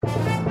Everybody,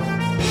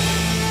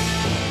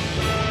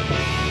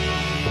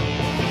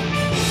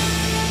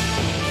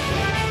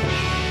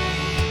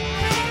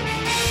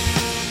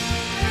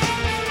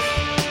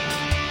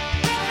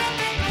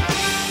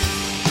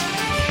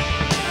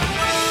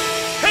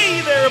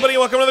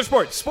 welcome to another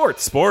Sports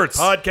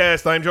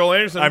podcast. I'm Joel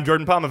Anderson. I'm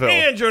Jordan Palmaville.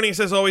 And joining us,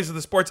 as always, is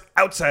the Sports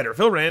Outsider,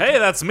 Phil Rand. Hey,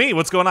 that's me.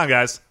 What's going on,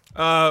 guys?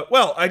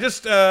 Well,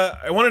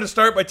 I wanted to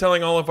start by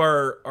telling all of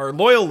our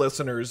loyal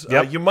listeners,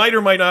 you might or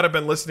might not have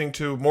been listening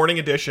to Morning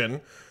Edition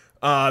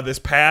this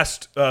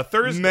past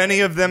Thursday. Many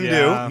of them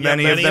do.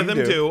 Many of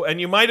them do.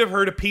 And you might have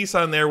heard a piece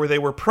on there where they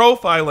were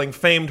profiling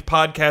famed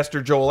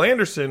podcaster Joel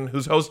Anderson,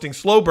 who's hosting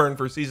Slow Burn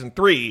for Season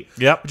 3,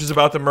 which is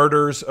about the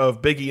murders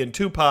of Biggie and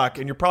Tupac.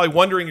 And you're probably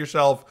wondering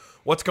yourself,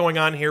 what's going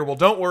on here? Well,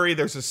 don't worry.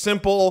 There's a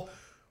simple,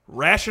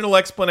 rational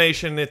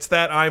explanation. It's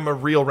that I'm a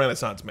real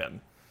Renaissance man.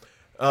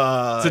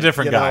 It's a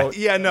different guy.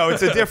 Yeah, no,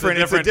 it's a different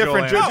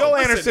Joel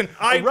Anderson.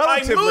 A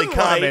relatively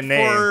common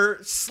name for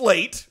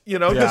Slate.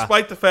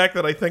 Despite the fact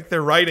that I think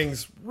their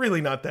writing's really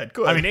not that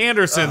good. I mean,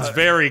 Anderson's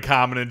very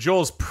common, and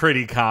Joel's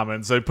pretty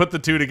common. So you put the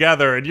two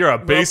together, and you're a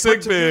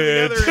basic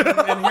bitch.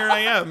 And here I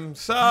am.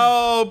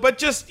 So, but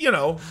just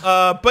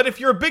but if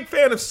you're a big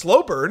fan of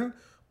Slow Burn,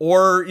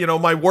 or,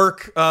 my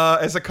work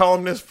as a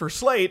columnist for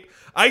Slate,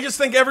 I just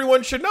think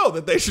everyone should know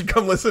that they should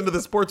come listen to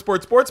the Sports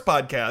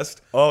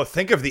podcast. Oh,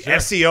 think of the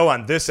SEO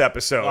on this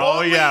episode.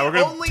 We're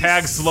going to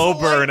tag Slow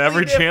Burn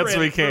every chance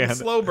we can.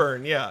 Slow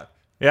Burn, yeah.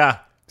 Yeah.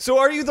 So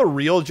are you the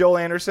real Joel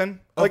Anderson?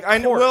 Of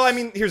course.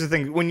 Here's the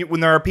thing. When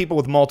there are people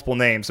with multiple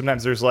names,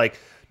 sometimes there's like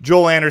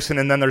Joel Anderson,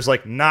 and then there's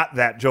like not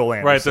that Joel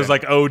Anderson. Right, there's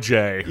like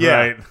OJ,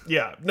 right?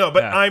 Yeah, no,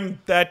 but I'm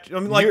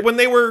like when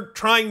they were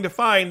trying to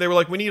find, they were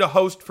like, we need a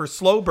host for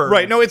Slow Burn.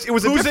 Right, no, it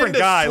was a different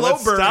guy.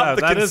 Let's stop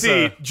the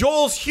conceit.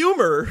 Joel's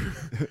humor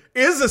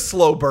is a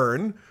slow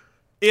burn.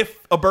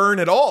 If a burn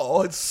at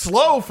all, it's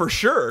slow for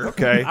sure.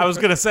 Okay. I was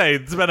going to say,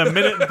 it's been 1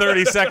 minute and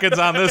 30 seconds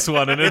on this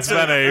one, and it's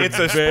been a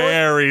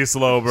very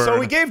slow burn. So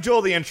we gave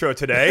Joel the intro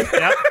today.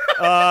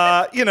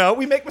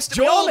 We make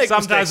mistakes.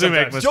 Sometimes we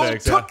make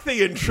mistakes. Joel took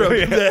the intro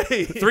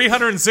today.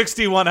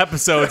 361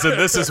 episodes, and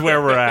this is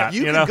where we're at.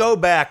 You can go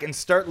back and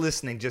start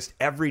listening just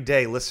every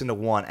day, listen to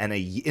one, and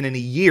in a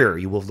year,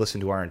 you will have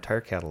listened to our entire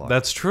catalog.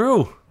 That's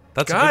true.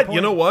 That's a good God, point.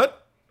 You know what?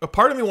 A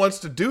part of me wants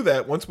to do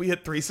that once we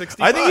hit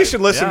 365. I think you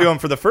should listen to him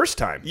for the first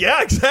time.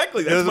 Yeah,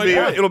 exactly. That's my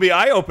point. It'll be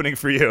eye-opening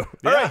for you.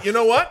 All right, you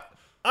know what?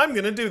 I'm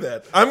going to do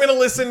that. I'm going to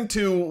listen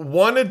to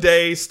one a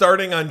day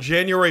starting on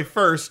January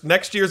 1st.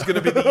 Next year's going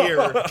to be the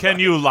year. Can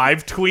you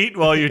live tweet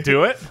while you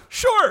do it?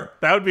 Sure.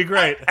 That would be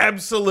great. I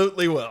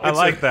absolutely will. I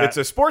like that. It's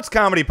a sports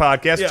comedy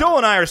podcast. Yeah. Joel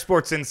and I are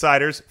sports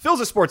insiders.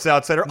 Phil's a sports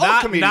outsider.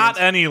 All comedians. Not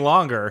any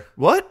longer.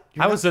 What?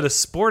 I was at a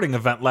sporting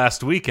event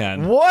last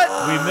weekend. What?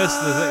 We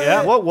missed the...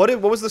 Yeah. What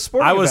was the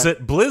sporting event? I was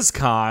at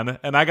BlizzCon,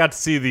 and I got to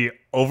see the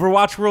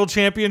Overwatch World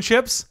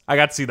Championships. I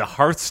got to see the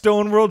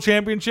Hearthstone World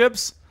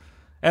Championships.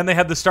 And they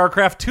had the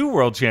StarCraft 2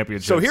 World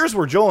Championships. So here's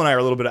where Joel and I are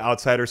a little bit of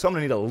outsiders, so I'm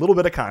going to need a little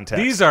bit of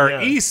context. These are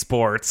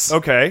esports.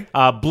 Okay.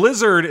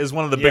 Blizzard is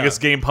one of the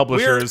biggest game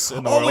publishers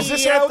in the world. Was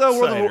this at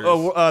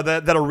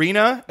the that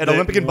arena at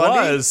Olympic and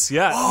Bundy? It was,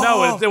 yeah.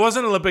 No, it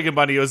wasn't Olympic and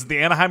Bundy. It was at the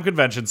Anaheim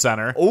Convention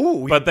Center.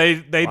 Oh. But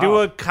they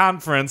do a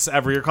conference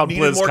every year called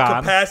BlizzCon. More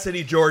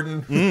capacity,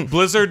 Jordan.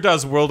 Blizzard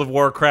does World of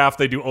Warcraft.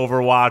 They do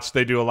Overwatch.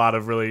 They do a lot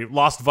of really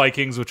Lost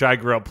Vikings, which I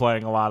grew up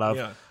playing a lot of.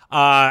 Yeah.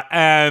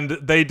 And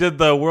they did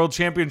the World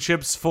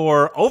Championships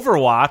for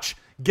Overwatch.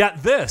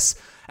 Get this.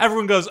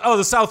 Everyone goes, oh,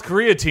 the South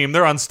Korea team,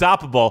 they're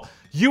unstoppable.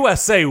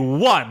 USA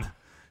won.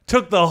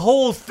 Took the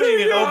whole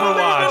thing in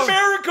Overwatch.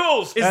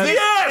 Miracles!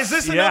 Is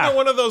this another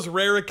one of those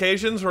rare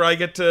occasions where I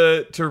get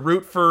to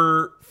root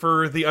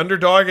for the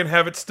underdog and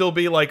have it still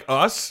be like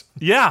us?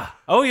 Yeah.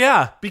 Oh,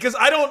 yeah. Because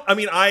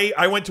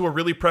I went to a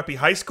really preppy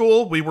high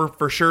school. We were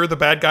for sure the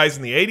bad guys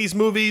in the 80s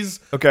movies.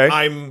 Okay.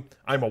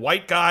 I'm a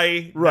white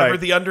guy, right. Never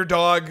the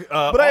underdog.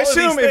 But I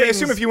assume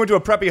if you went to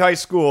a preppy high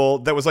school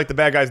that was like the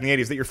bad guys in the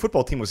 80s, that your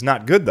football team was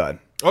not good then.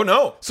 Oh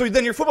no! So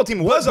then your football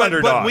team was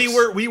underdogs.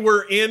 But we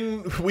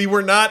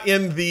were not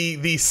in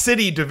the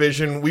city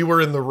division. We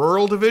were in the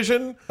rural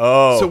division.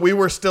 Oh, so we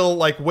were still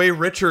like way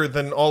richer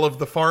than all of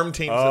the farm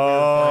teams that we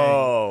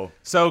were playing.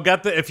 So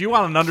if you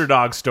want an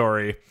underdog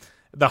story,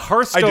 the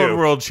Hearthstone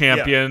World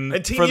Champion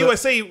and Team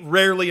USA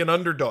rarely an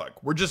underdog.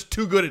 We're just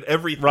too good at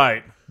everything.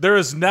 Right. There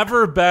has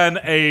never been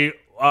a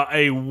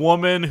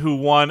woman who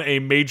won a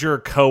major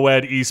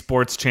co-ed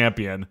esports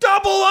champion.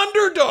 Double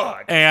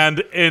underdog! And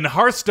in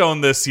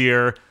Hearthstone this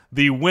year,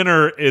 the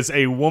winner is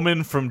a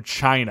woman from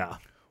China.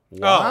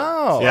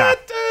 Wow. Oh. Yeah.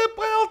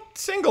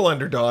 Single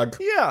underdog.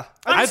 Yeah.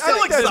 I'm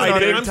still excited.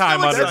 Big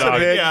time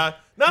underdog. Yeah.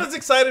 Not as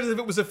excited as if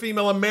it was a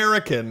female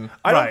American.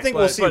 I don't think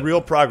we'll see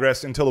real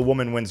progress until a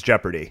woman wins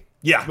Jeopardy.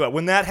 Yeah. But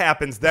when that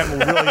happens, then we'll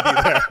really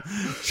be there.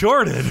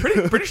 Jordan.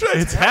 Pretty sure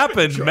it's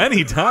happened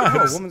many times.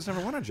 No, a woman's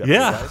never won a Jeopardy,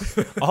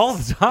 guys. All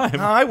the time.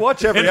 I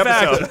watch every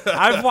episode. Fact,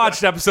 I've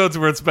watched episodes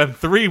where it's been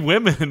 3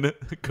 women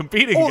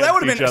competing against that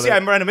would have each been. other. See,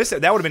 I'm trying to miss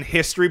it. That would have been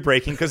history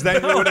breaking because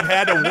then we would have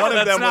had to. One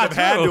of them would have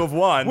had to have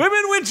won.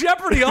 Women win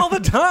Jeopardy all the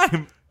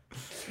time.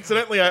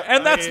 Incidentally,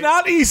 that's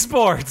not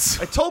esports.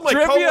 I told my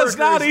Trivia's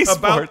not coworkers esports.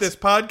 about this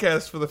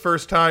podcast for the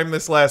first time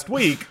this last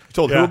week. You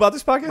told who about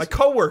this podcast? My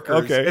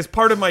coworkers, Okay. as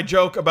part of my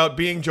joke about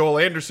being Joel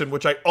Anderson,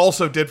 which I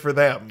also did for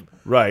them.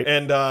 Right.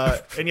 And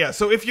yeah,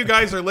 so if you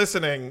guys are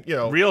listening,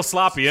 Real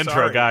sloppy intro,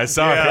 Sorry. guys.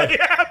 Sorry.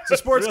 Yeah. It's a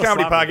sports Real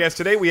comedy sloppy. podcast.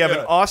 Today we have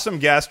an awesome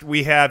guest.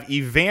 We have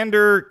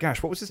Evander,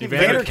 what was his name?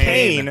 Evander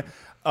Kane,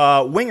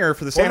 winger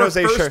for the San former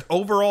Jose first Sharks.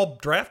 overall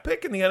draft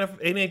pick in the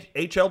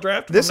NHL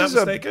draft. If This I'm is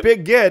not a mistaken.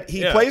 big get.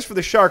 He Yeah. plays for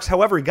the Sharks.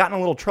 However, he got in a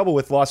little trouble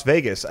with Las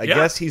Vegas. I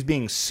guess he's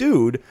being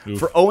sued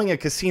for owing a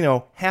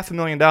casino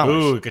 $500,000.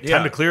 Ooh,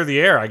 time to clear the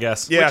air, I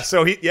guess. Yeah,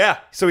 so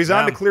he's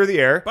on to clear the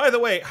air. By the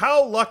way,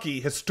 how lucky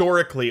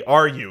historically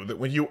are you that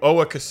when you owe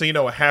a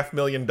casino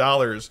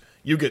 $500,000,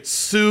 you get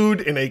sued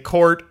in a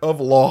court of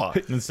law?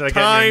 Instead of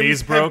getting your knees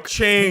Times broke. have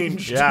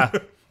changed. Yeah.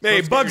 Hey,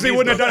 Let's get your Bugsy knees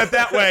wouldn't have broke. done it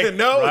that way.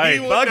 No, Right. he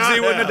would Bugsy not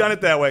wouldn't have done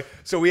it that way.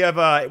 So we have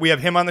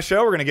him on the show.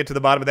 We're going to get to the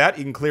bottom of that.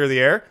 You can clear the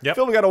air. Yep.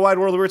 Phil, we got a wide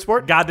world of weird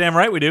sport. Goddamn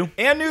right we do.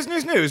 And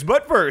news.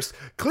 But first,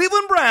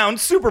 Cleveland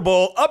Browns Super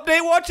Bowl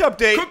watch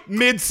update,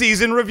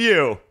 mid-season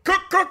review.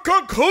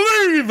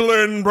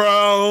 Cleveland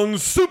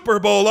Browns Super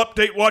Bowl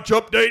watch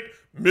update,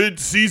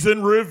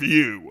 mid-season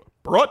review.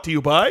 Brought to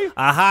you by...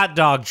 A hot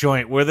dog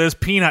joint where there's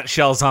peanut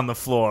shells on the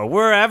floor.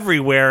 We're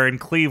everywhere in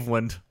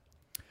Cleveland.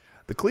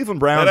 The Cleveland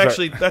Browns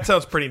That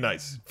sounds pretty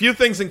nice. Few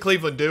things in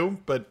Cleveland do,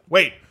 but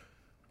wait.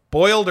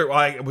 Boiled or...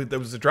 there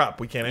was a drop.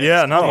 We can't answer.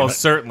 Yeah, no. Almost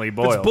certainly If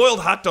boiled. it's boiled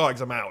hot dogs,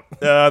 I'm out.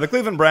 The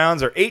Cleveland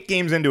Browns are 8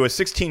 games into a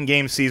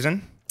 16-game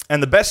season,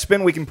 and the best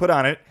spin we can put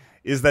on it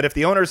is that if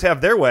the owners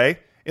have their way,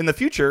 in the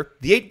future,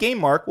 the 8-game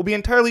mark will be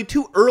entirely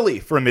too early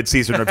for a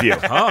mid-season review.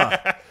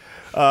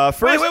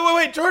 First,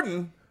 Wait,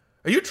 Jordan.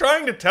 Are you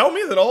trying to tell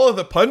me that all of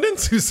the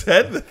pundits who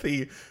said that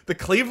the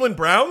Cleveland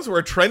Browns were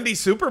a trendy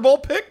Super Bowl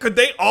pick, could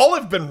they all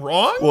have been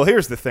wrong? Well,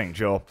 here's the thing,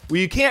 Joel. Well,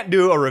 you can't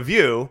do a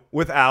review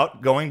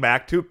without going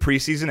back to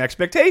preseason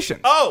expectations.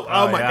 Oh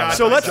my yeah. God.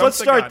 So let's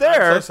start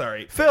there. I'm so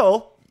sorry.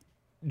 Phil,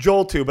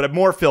 Joel too, but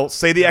more Phil,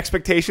 say the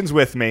expectations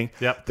with me.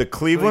 Yep. The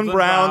Cleveland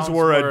Browns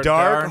were a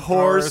dark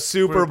horse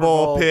Super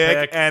Bowl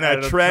pick and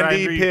a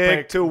trendy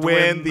pick to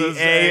win the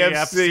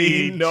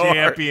AFC North.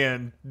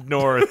 Champion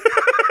North.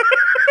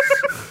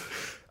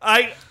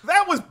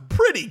 That was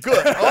pretty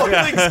good, all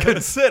things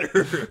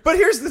considered. But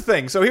here's the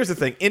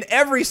thing. In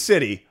every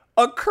city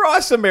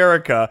across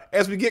America,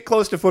 as we get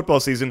close to football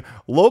season,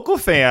 local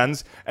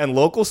fans and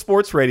local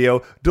sports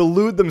radio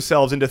delude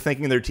themselves into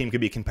thinking their team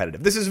could be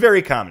competitive. This is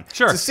very common.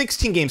 Sure. It's a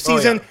 16-game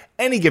season.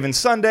 Any given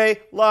Sunday,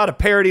 a lot of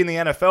parity in the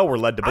NFL, we're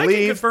led to I can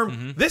believe.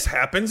 confirm this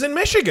happens in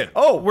Michigan.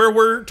 Oh. Where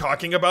we're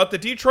talking about the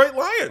Detroit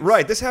Lions.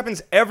 Right, this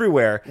happens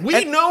everywhere.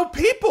 We know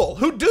people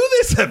who do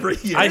this every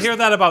year. I hear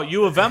that about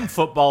U of M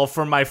football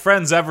from my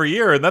friends every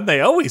year, and then they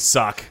always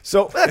suck.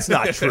 So that's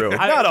not true.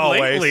 Not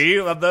always.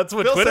 Lately, that's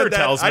what Bill Twitter said that.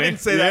 tells me. I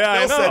didn't say that. Yeah, I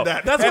Bill know. said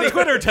that. That's what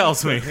Twitter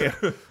tells me.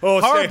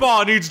 Oh,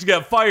 Harbaugh needs to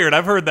get fired.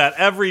 I've heard that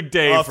every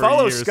day for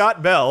follow years.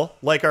 Scott Bell,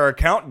 like our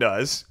account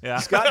does. Yeah.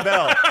 Scott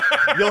Bell.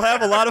 You'll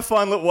have a lot of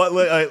fun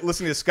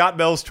listening to Scott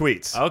Bell's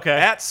tweets. Okay.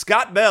 At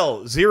Scott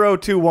Bell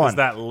 021. Is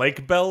that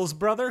Lake Bell's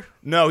brother?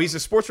 No, he's a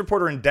sports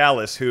reporter in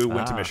Dallas who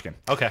went to Michigan.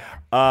 Okay.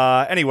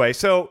 Anyway,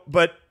 so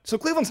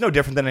Cleveland's no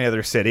different than any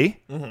other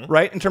city,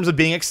 right? In terms of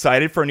being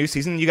excited for a new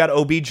season. You got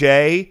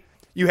OBJ.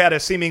 You had a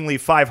seemingly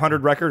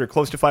 500 record or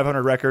close to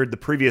 500 record the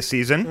previous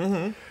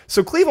season.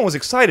 So Cleveland was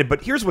excited,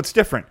 but here's what's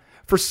different.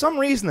 For some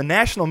reason, the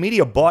national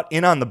media bought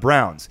in on the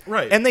Browns.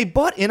 Right. And they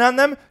bought in on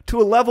them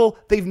to a level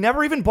they've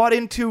never even bought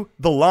into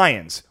the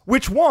Lions,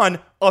 which, one,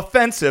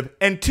 offensive,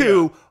 and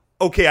two,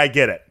 okay, I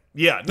get it.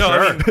 Yeah, no,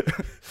 I mean,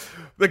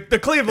 the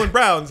Cleveland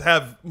Browns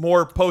have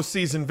more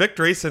postseason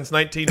victories since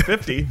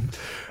 1950.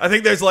 I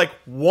think there's like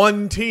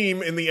one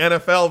team in the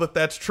NFL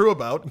that's true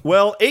about.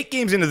 Well, 8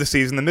 games into the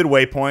season, the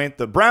midway point,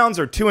 the Browns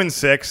are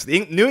 2-6.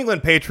 The New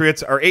England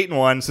Patriots are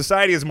 8-1.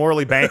 Society is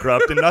morally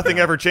bankrupt, and nothing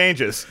ever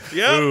changes.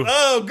 Yeah. Ooh,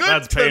 Oh, good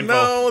that's to painful.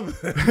 know.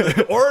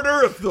 The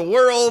order of the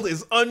world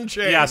is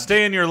unchanged. Yeah,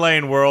 stay in your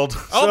lane, world.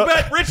 I'll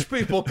bet rich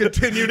people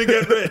continue to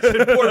get rich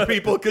and poor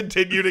people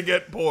continue to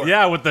get poor.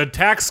 Yeah, with the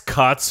tax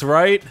cuts,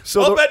 right?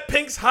 So I'll bet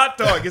Pink's hot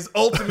dog is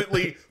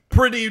ultimately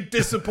pretty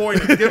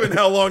disappointing given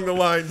how long the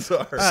lines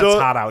are. That's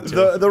hot out,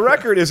 too. The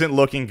record isn't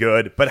looking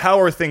good, but how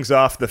are things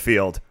off the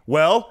field?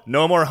 Well,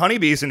 no more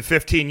honeybees in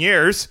 15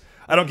 years.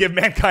 I don't give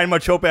mankind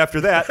much hope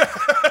after that.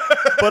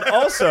 But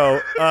also,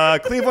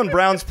 Cleveland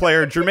Browns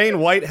player Jermaine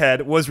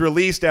Whitehead was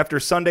released after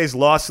Sunday's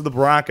loss to the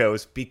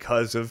Broncos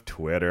because of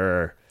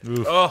Twitter.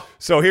 Oh,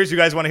 So here's you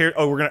guys want to hear.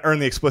 Oh, we're going to earn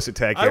the explicit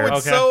tag I here. would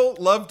Okay. so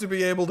love to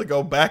be able to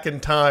go back in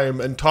time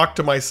and talk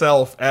to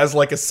myself as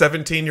like a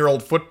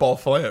 17-year-old football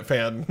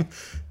fan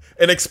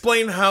and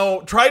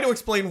try to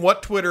explain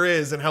what Twitter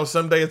is and how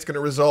someday it's going to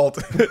result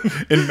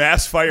In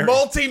mass firing.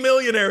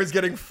 multi-millionaires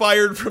getting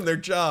fired from their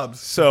jobs.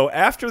 So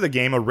after the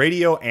game, a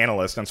radio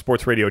analyst on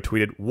sports radio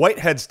tweeted,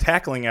 Whitehead's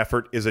tackling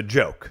effort is a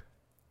joke.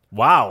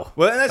 Wow.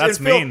 Well, and that's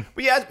and Phil- mean.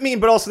 But yeah, mean,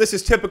 but also this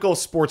is typical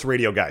sports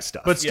radio guy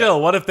stuff. But still,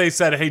 what if they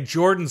said, hey,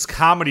 Jordan's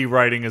comedy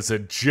writing is a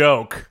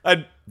joke?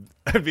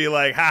 I'd be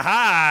like, ha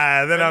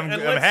ha, then I'm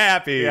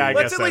happy. Yeah, I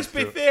let's guess at least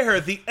that's be true.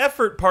 fair. The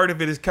effort part of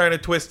it is kind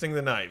of twisting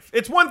the knife.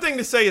 It's one thing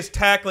to say is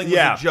tackling was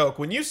a joke.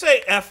 When you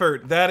say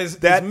effort, that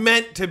is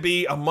meant to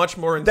be a much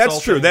more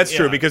insulting. That's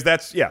true, because then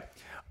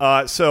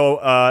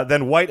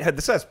Whitehead,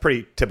 that's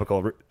pretty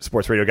typical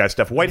sports radio guy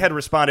stuff. Whitehead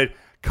responded,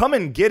 come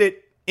and get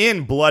it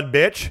in, blood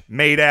bitch,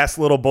 maid-ass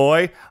little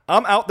boy.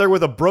 I'm out there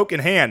with a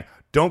broken hand.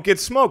 Don't get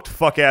smoked,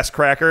 fuck-ass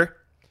cracker.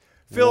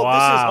 Phil,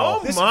 Wow.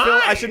 Phil,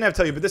 I shouldn't have to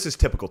tell you, but this is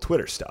typical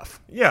Twitter stuff.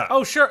 Yeah.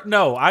 Oh, sure.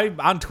 No, I'm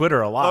on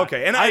Twitter a lot.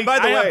 Okay, and I by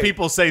the way, have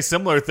people say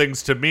similar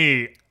things to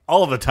me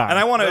all the time. And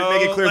I want to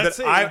make it clear let's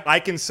that see. I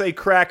can say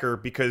cracker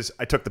because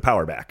I took the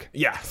power back.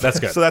 Yeah.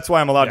 That's good. So that's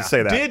why I'm allowed to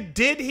say that.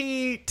 Did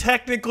he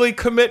technically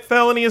commit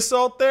felony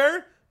assault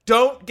there?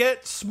 Don't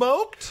get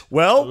smoked?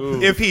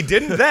 Well, if he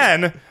didn't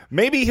then,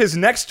 maybe his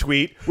next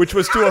tweet, which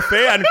was to a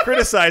fan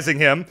criticizing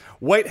him,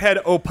 Whitehead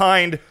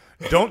opined,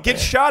 don't get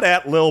shot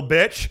at, lil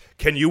bitch.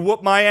 Can you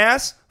whoop my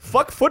ass?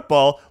 Fuck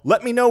football.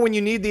 Let me know when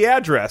you need the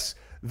address.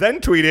 Then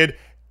tweeted,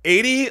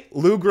 80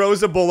 Lou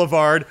Groza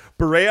Boulevard,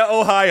 Berea,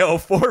 Ohio,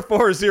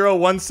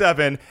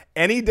 44017,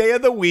 any day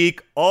of the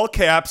week, all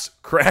caps,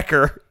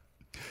 cracker.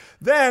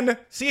 Then,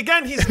 See,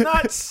 again, he's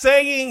not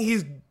saying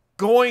he's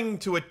going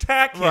to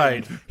attack him.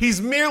 Right.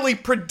 He's merely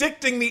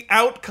predicting the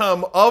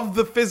outcome of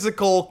the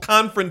physical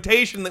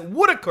confrontation that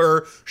would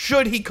occur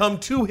should he come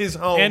to his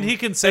home. and he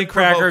can say and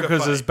provoke cracker a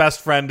because fight. his best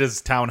friend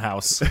is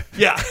Townhouse.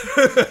 Yeah.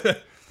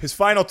 his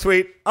final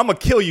tweet, I'm gonna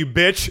kill you,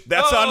 bitch.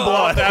 That's on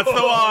blood. That's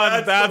the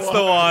one. That's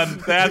the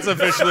one. That's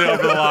officially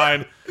over the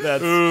line.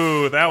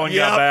 Ooh, that one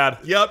got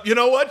bad. Yep. You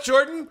know what,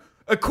 Jordan?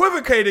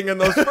 Equivocating in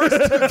those first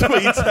two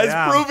tweets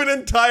has proven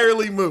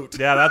entirely moot.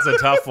 Yeah, that's a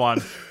tough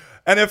one.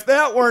 And if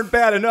that weren't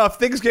bad enough,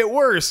 things get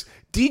worse.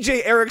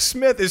 DJ Eric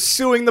Smith is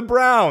suing the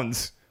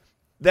Browns.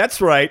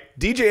 That's right.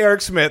 DJ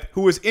Eric Smith,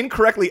 who was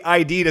incorrectly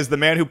ID'd as the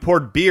man who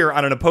poured beer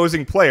on an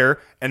opposing player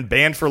and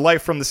banned for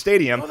life from the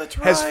stadium, that's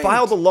has right.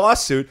 filed a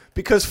lawsuit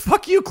because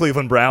fuck you,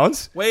 Cleveland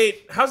Browns.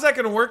 Wait, how's that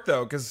going to work,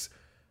 though? Because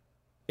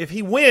if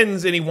he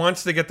wins and he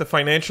wants to get the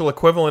financial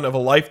equivalent of a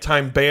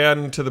lifetime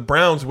ban to the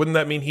Browns, wouldn't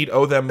that mean he'd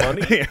owe them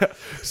money?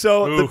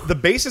 So the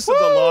basis of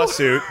the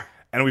lawsuit,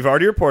 and we've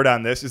already reported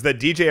on this, is that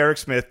DJ Eric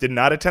Smith did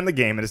not attend the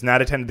game and has not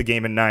attended the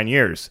game in 9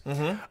 years.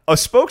 A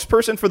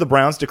spokesperson for the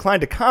Browns declined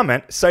to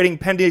comment, citing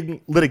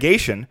pending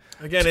litigation.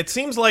 Again, it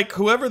seems like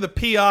whoever the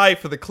PI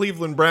for the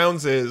Cleveland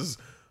Browns is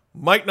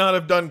might not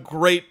have done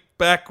great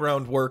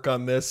background work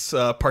on this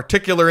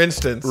particular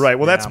instance. Right.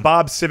 Well, that's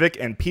Bob Civic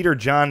and Peter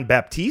John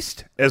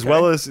Baptiste, as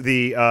well as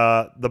the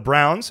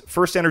Browns,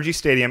 First Energy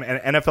Stadium,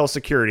 and NFL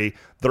Security.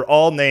 They're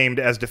all named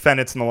as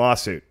defendants in the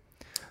lawsuit.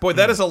 Boy,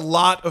 that is a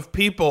lot of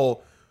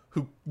people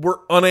who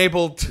were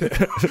unable to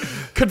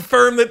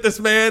confirm that this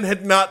man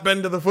had not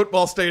been to the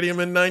football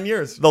stadium in 9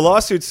 years. The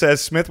lawsuit says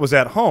Smith was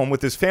at home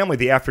with his family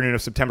the afternoon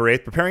of September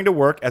 8th, preparing to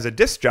work as a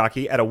disc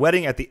jockey at a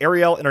wedding at the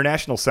Ariel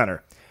International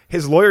Center.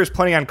 His lawyer is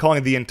planning on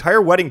calling the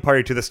entire wedding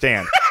party to the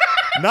stand.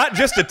 Not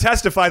just to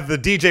testify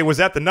that the DJ was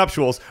at the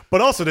nuptials,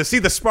 but also to see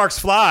the sparks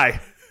fly.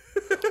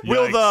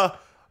 Will the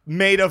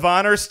maid of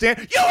honor stand?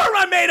 You were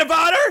my maid of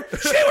honor!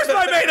 She was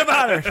my maid of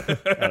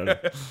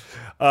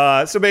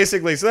honor! So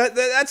basically,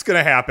 that's going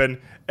to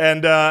happen.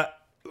 And,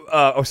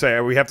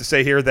 we have to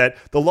say here that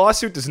the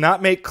lawsuit does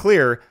not make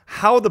clear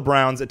how the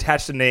Browns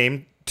attached a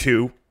name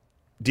to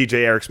DJ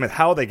Eric Smith,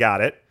 how they got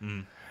it.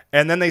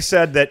 And then they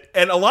said that...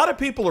 And a lot of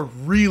people are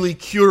really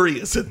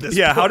curious at this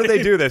point. how did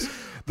they do this?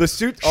 The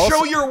suit also...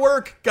 Show your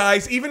work,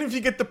 guys. Even if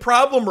you get the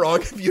problem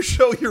wrong, if you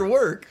show your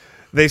work.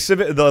 The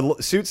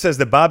suit says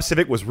that Bob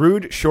Civic was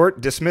rude,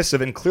 short,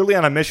 dismissive, and clearly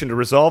on a mission to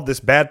resolve this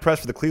bad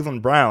press for the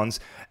Cleveland Browns,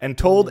 and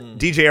told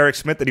DJ Eric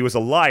Smith that he was a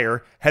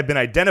liar, had been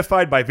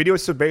identified by video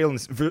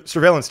surveillance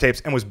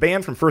tapes, and was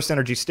banned from First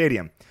Energy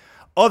Stadium.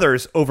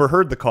 Others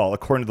overheard the call,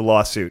 according to the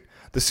lawsuit.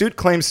 The suit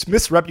claims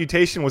Smith's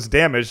reputation was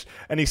damaged,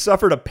 and he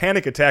suffered a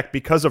panic attack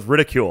because of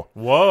ridicule.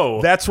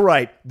 Whoa. That's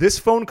right. This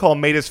phone call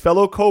made his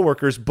fellow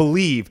coworkers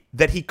believe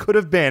that he could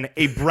have been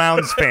a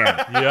Browns fan.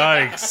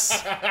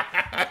 Yikes.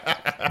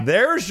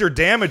 There's your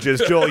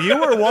damages, Joel. You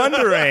were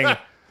wondering.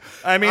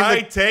 I mean,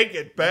 I take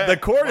it back. the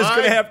court is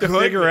going to have to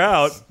figure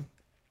out.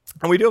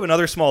 And we do have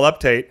another small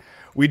update.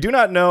 We do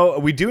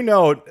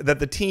know that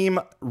the team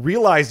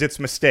realized its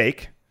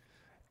mistake,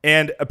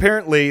 and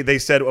apparently they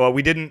said, "Well,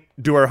 we didn't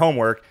do our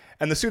homework."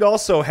 And the suit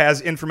also has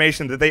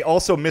information that they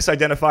also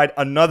misidentified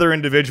another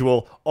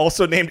individual,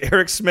 also named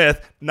Eric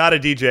Smith, not a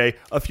DJ,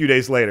 a few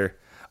days later.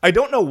 I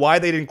don't know why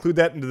they'd include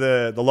that into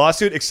the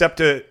lawsuit, except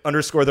to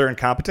underscore their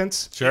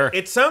incompetence. Sure.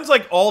 It sounds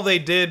like all they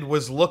did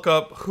was look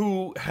up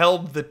who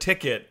held the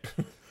ticket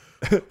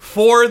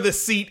for the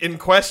seat in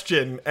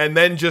question, and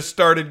then just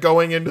started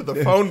going into the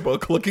phone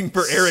book looking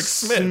for Eric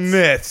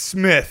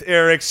Smith.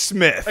 Eric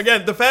Smith.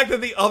 Again, the fact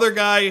that the other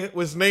guy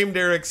was named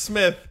Eric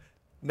Smith,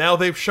 now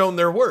they've shown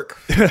their work.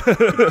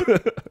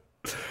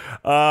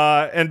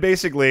 And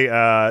basically,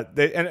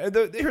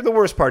 the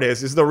worst part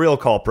is the real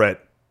culprit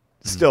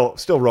still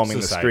roaming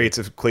the Society. streets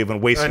of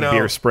Cleveland, wasting I know.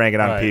 beer, spraying it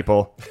on Right.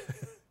 people.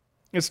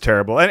 It's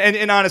terrible.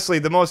 And honestly,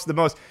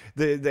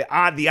 the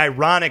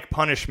ironic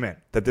punishment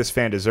that this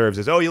fan deserves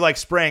is, oh, you like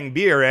spraying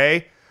beer,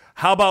 eh?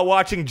 How about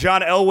watching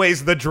John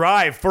Elway's The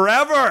Drive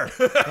forever?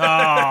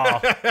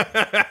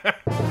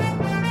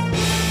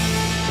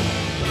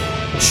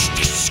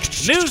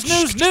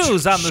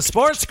 News on the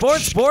Sports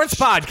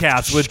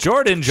Podcast with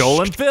Jordan,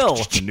 Joel, and Phil.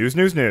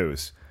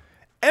 News.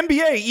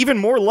 NBA even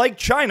more like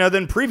China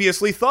than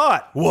previously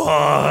thought.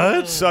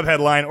 What?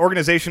 Subheadline,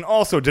 organization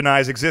also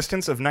denies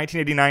existence of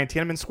 1989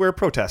 Tiananmen Square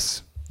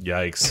protests.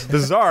 Yikes.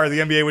 Bizarre the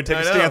NBA would take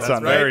a stance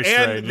on that. Very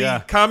strange, and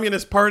the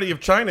Communist Party of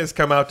China has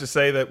come out to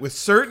say that with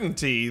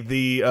certainty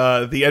the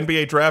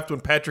NBA draft when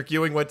Patrick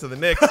Ewing went to the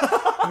Knicks,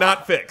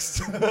 not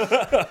fixed.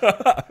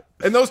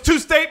 And those two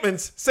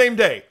statements, same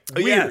day.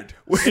 Weird.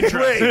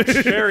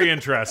 Interesting. Very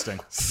interesting.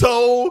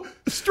 So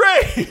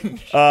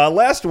strange.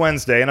 Last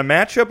Wednesday, in a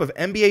matchup of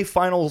NBA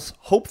Finals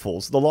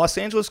hopefuls, the Los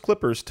Angeles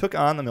Clippers took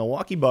on the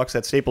Milwaukee Bucks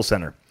at Staples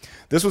Center.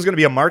 This was going to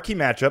be a marquee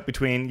matchup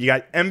between, you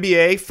got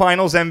NBA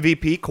Finals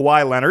MVP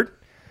Kawhi Leonard,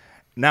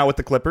 now with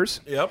the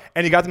Clippers. Yep.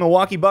 And you got the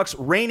Milwaukee Bucks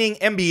reigning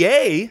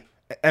NBA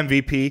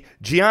MVP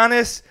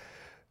Giannis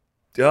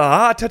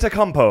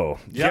Antetokounmpo.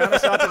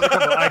 Giannis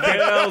Antetokounmpo. I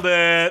killed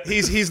it.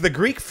 He's the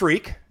Greek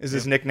Freak is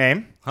his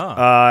nickname.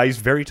 Huh. He's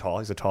very tall.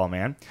 He's a tall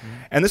man.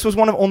 And this was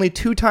one of only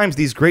 2 times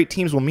these great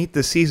teams will meet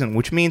this season,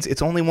 which means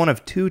it's only one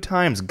of 2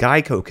 times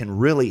Geico can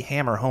really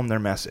hammer home their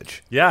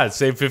message. Yeah, it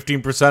saved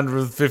 15%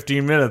 for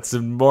 15 minutes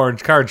and more in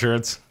car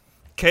insurance.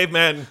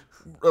 Caveman,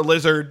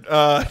 lizard,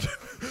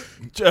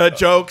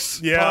 jokes,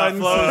 puns.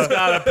 Flo's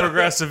not a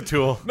progressive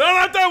tool. No,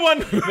 not that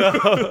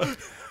one.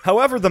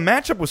 However, the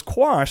matchup was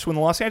quashed when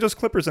the Los Angeles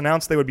Clippers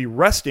announced they would be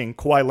resting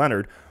Kawhi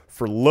Leonard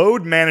for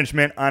load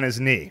management on his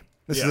knee.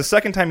 This is the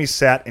second time he's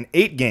sat in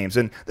 8 games,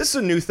 and this is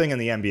a new thing in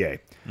the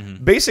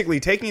NBA. Basically,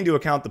 taking into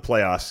account the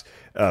playoffs,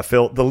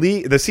 Phil,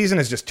 the season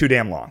is just too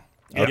damn long.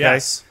 Okay?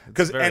 Yes.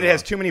 And it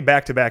has too many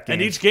back-to-back games.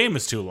 And each game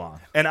is too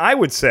long. And I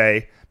would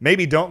say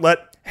maybe don't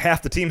let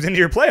half the teams into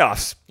your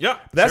playoffs. Yeah,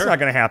 That's sure. not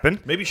going to happen.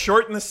 Maybe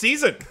shorten the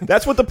season.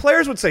 That's what the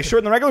players would say,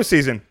 shorten the regular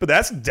season. But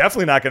that's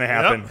definitely not going to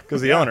happen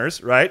because the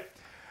owners, right?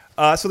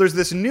 So there's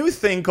this new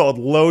thing called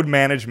load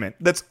management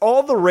that's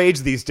all the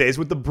rage these days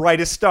with the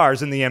brightest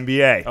stars in the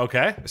NBA.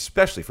 Okay.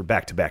 Especially for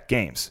back-to-back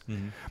games.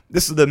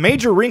 This is the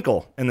major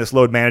wrinkle in this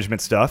load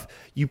management stuff.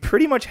 You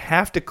pretty much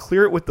have to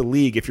clear it with the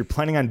league if you're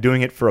planning on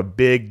doing it for a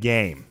big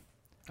game.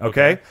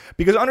 Okay?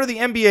 Because under the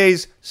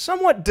NBA's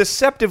somewhat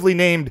deceptively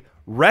named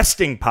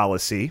resting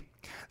policy,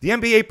 the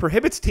NBA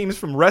prohibits teams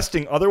from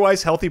resting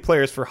otherwise healthy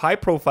players for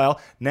high-profile,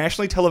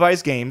 nationally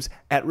televised games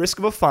at risk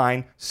of a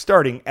fine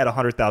starting at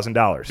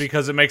 $100,000.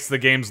 Because it makes the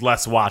games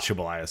less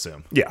watchable, I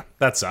assume. Yeah.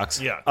 That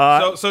sucks.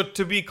 Yeah. So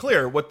to be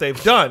clear, what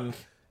they've done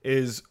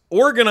is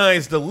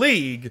organized a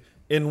league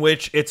in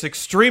which it's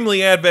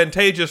extremely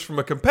advantageous from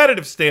a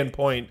competitive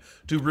standpoint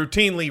to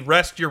routinely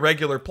rest your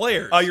regular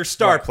players. Your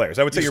star players.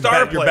 I would say your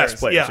best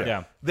players.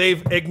 Yeah.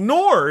 They've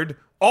ignored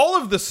all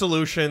of the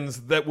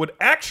solutions that would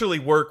actually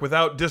work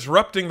without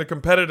disrupting the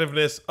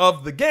competitiveness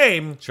of the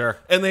game. Sure.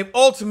 And they've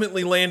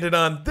ultimately landed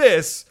on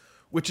this,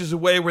 which is a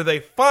way where they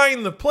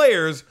find the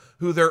players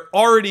who they're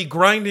already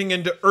grinding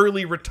into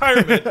early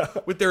retirement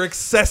with their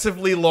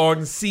excessively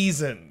long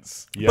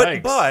seasons.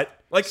 Yikes. But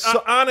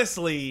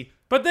honestly...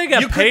 But they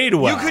get paid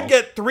well. You could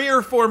get 3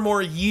 or 4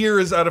 more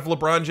years out of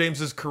LeBron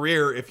James's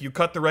career if you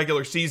cut the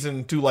regular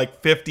season to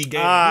like 50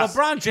 games.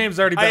 LeBron James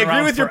already been I agree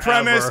around with your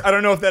forever. premise. I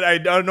don't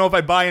know if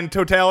I buy in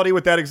totality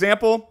with that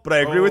example, but I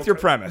agree with your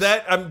premise.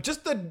 That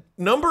just the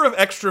number of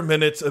extra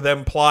minutes of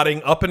them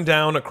plotting up and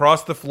down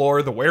across the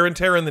floor, the wear and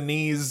tear in the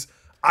knees.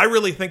 I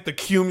really think the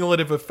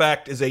cumulative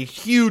effect is a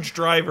huge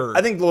driver.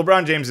 I think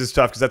LeBron James is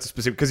tough because that's a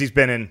specific because he's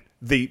been in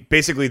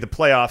basically the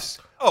playoffs.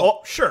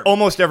 Oh, sure.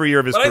 Almost every year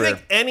of his But career. I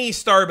think any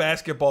star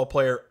basketball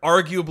player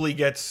arguably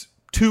gets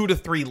 2 to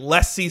 3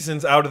 less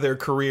seasons out of their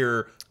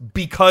career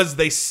because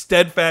they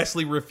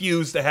steadfastly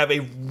refuse to have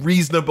a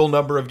reasonable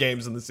number of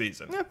games in the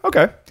season. Yeah,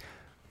 okay.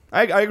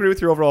 I agree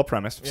with your overall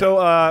premise. Yeah.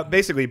 So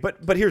basically,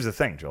 but here's the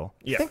thing, Joel.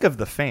 Yeah. Think of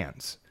the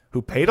fans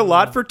who paid a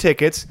lot for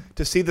tickets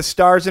to see the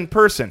stars in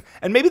person.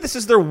 And maybe this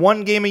is their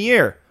one game a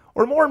year.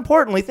 Or more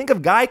importantly, think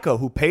of Geico,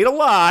 who paid a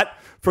lot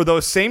for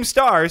those same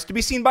stars to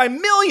be seen by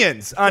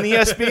millions on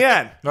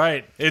ESPN.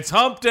 Right. It's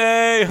hump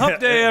day. Hump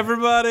day,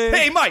 everybody.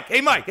 Hey,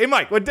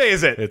 Mike. What day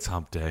is it? It's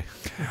hump day.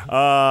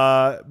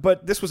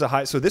 But this was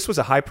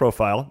a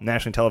high-profile,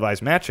 nationally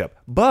televised matchup.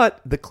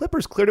 But the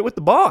Clippers cleared it with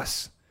the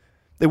boss.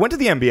 They went to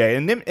the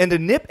NBA, and to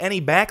nip any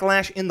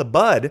backlash in the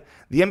bud,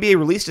 the NBA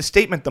released a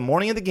statement the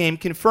morning of the game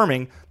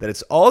confirming that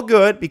it's all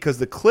good because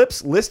the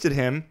Clips listed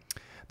him,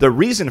 the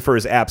reason for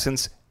his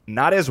absence,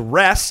 not as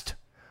rest,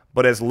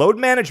 but as load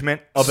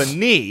management of a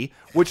knee,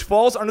 which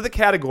falls under the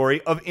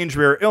category of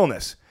injury or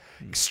illness.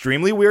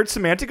 Extremely weird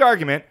semantic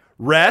argument.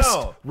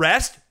 Rest, bad.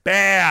 Rest,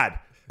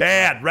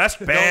 bad.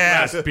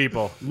 Don't rest,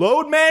 people.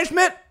 Load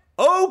management,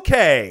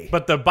 okay.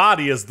 But the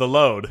body is the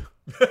load.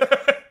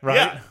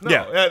 Right?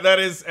 Yeah, that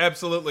is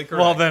absolutely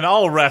correct. Well, then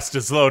all rest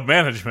is load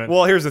management.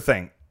 Well, here's the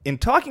thing. In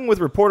talking with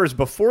reporters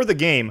before the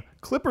game,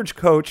 Clippers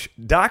coach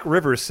Doc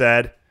Rivers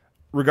said,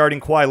 regarding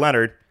Kawhi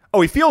Leonard,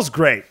 he feels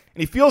great.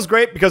 And he feels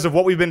great because of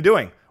what we've been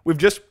doing. We're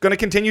just going to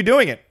continue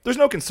doing it. There's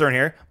no concern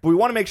here, but we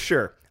want to make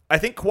sure. I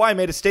think Kawhi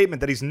made a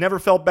statement that he's never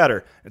felt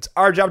better. It's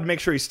our job to make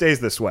sure he stays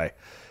this way.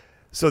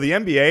 So the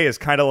NBA is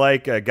kind of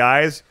like,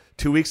 guys,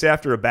 2 weeks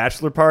after a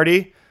bachelor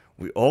party,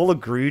 we all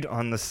agreed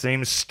on the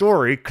same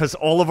story because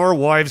all of our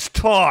wives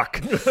talk.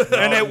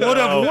 And it would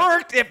have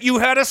worked if you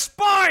had a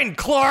spine,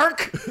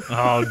 Clark.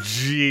 Oh,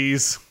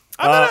 jeez.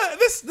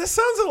 This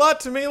sounds a lot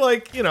to me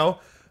like,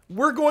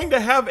 we're going to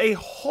have a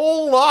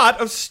whole lot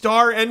of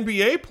star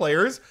NBA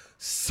players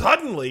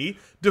suddenly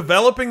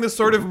developing the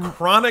sort of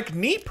chronic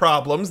knee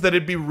problems that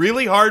it'd be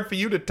really hard for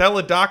you to tell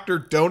a doctor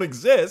don't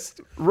exist.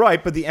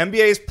 Right, but the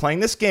NBA is playing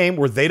this game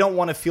where they don't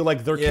want to feel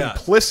like they're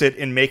complicit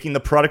in making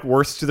the product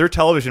worse to their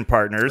television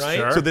partners. Right.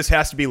 Sure. So this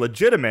has to be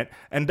legitimate.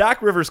 And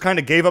Doc Rivers kind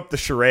of gave up the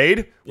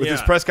charade with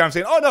his press conference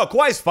saying, oh, no,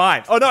 Kawhi's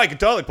fine. Oh, no, I can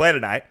totally play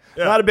tonight.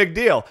 Yeah. Not a big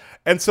deal.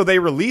 And so the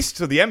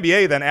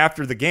NBA then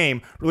after the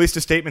game released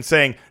a statement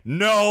saying,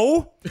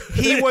 no,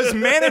 he was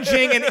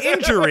managing an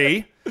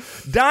injury.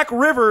 Doc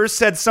Rivers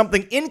said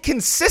something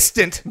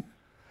inconsistent,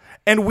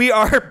 and we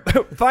are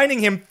fining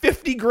him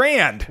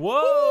 $50,000.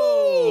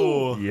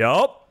 Whoa.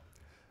 Yup.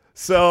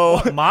 So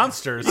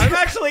monsters. I'm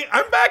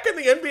back in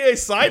the NBA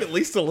side at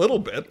least a little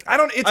bit. I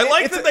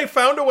like that they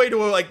found a way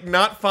to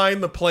not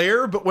fine the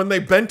player, but when they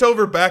bent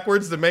over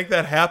backwards to make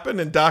that happen,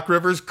 and Doc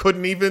Rivers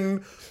couldn't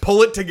even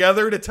pull it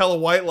together to tell a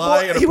white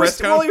lie at a press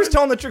conference. Well, he was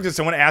telling the truth.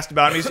 Someone asked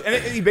about him,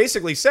 and he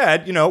basically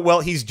said,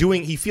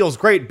 he feels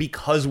great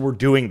because we're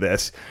doing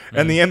this.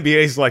 And the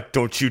NBA's like,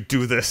 don't you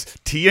do this.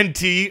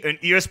 TNT and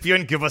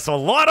ESPN give us a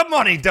lot of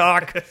money,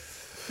 Doc.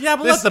 Yeah,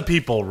 but let the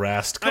people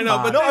rest. Come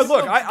on. But no,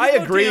 look, I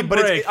agree,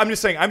 but I'm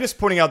just saying, I'm just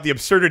pointing out the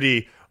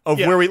absurdity of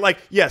where we the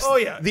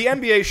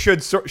NBA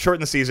should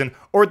shorten the season,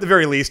 or at the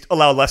very least,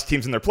 allow less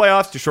teams in their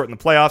playoffs to shorten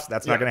the playoffs.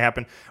 That's not going to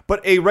happen.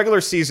 But a regular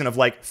season of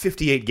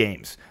 58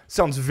 games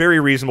sounds very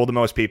reasonable to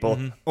most people.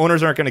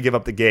 Owners aren't going to give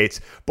up the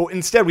gates. But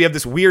instead, we have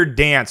this weird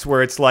dance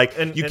where it's like,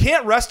 you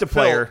can't rest a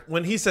player. Phil,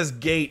 when he says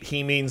gate,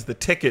 he means the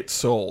ticket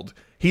sold.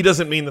 He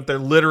doesn't mean that they're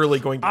literally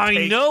going to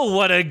I know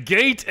what a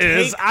gate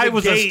is. I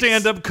was a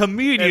stand-up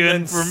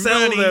comedian for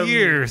many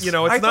years. It's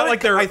not like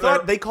they're... I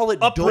thought they call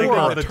it door. They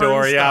call it the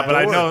door, yeah, but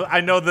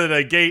I know that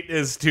a gate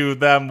is to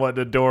them what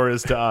a door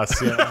is to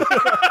us. Yeah.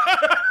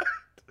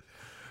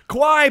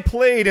 Kawhi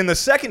played in the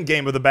second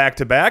game of the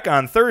back-to-back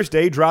on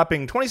Thursday,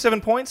 dropping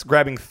 27 points,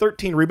 grabbing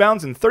 13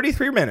 rebounds in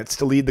 33 minutes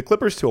to lead the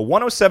Clippers to a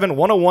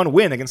 107-101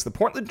 win against the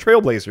Portland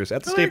Trailblazers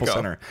at the Staples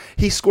Center.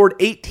 He scored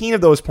 18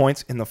 of those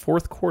points in the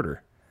fourth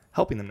quarter,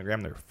 helping them to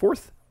grab their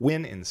fourth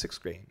win in 6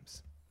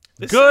 games.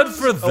 Good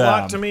for them. A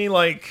lot to me,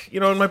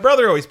 and my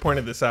brother always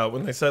pointed this out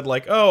when they said,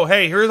 oh,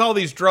 hey, here's all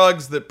these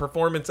drugs that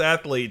performance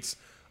athletes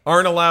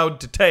aren't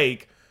allowed to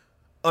take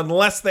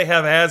unless they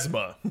have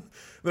asthma.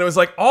 Then it was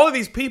all of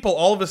these people,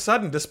 all of a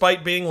sudden,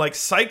 despite being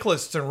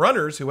cyclists and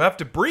runners who have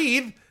to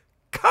breathe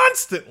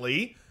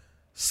constantly,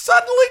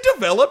 suddenly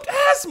developed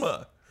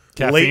asthma.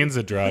 Caffeine's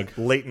a drug.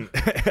 Latent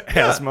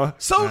asthma.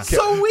 So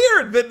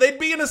weird that they'd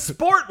be in a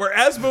sport where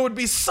asthma would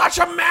be such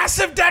a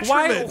massive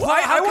detriment.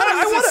 Why? How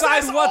can you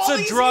decide what's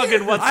a drug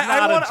and what's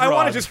not a drug? I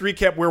want to just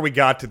recap where we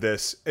got to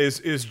this.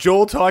 Is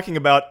Joel talking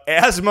about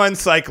asthma and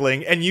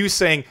cycling, and you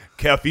saying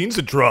caffeine's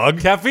a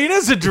drug? Caffeine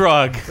is a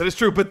drug. That is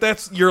true,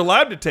 but you're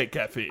allowed to take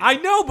caffeine. I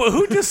know, but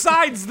who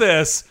decides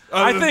this?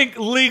 I think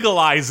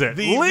legalize it.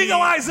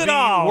 Legalize it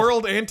all. The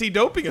World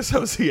Anti-Doping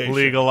Association.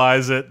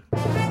 Legalize it.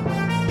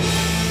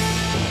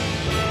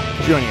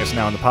 Joining us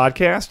now on the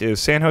podcast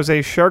is San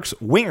Jose Sharks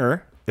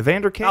winger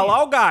Evander Kane.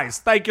 Hello, guys.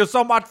 Thank you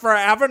so much for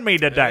having me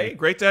today. Hey,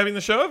 great to having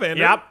the show,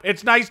 Evander. Yep,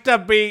 it's nice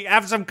to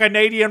have some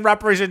Canadian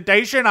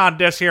representation on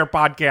this here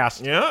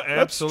podcast. Yeah,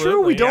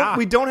 absolutely. That's true.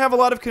 We don't have a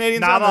lot of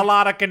Canadians. Not a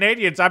lot of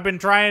Canadians.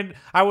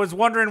 I was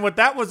wondering what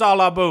that was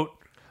all about.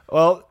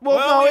 Well,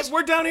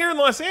 we're down here in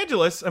Los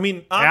Angeles. I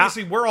mean,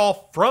 obviously, we're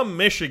all from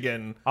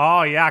Michigan.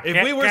 Oh, yeah.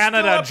 If we were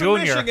Canada still up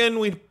Junior. in Michigan,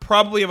 we'd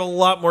probably have a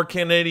lot more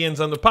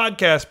Canadians on the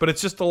podcast, but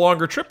it's just a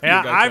longer trip for you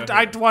guys.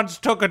 I once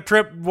took a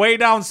trip way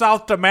down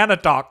south to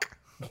Manitowoc.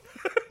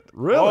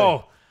 Really?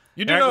 Oh,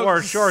 you do know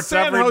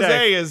San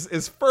Jose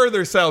is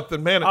further south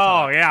than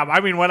Manitowoc. Oh, yeah. I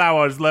mean, when I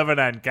was living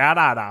in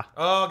Canada.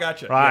 Oh,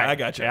 gotcha. Right. Yeah, I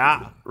gotcha.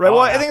 Yeah. Right. Well,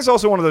 I think it's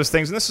also one of those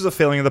things, and this is a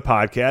failing of the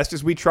podcast,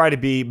 is we try to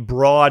be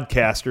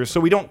broadcasters, so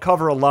we don't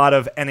cover a lot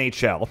of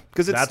NHL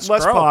because it's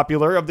less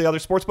popular of the other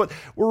sports. But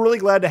we're really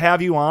glad to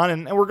have you on,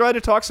 and we're glad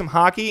to talk some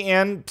hockey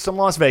and some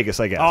Las Vegas,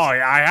 I guess. Oh,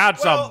 yeah. I had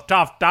some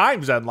tough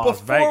times in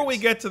Las Vegas. Before we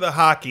get to the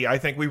hockey, I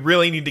think we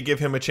really need to give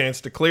him a chance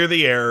to clear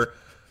the air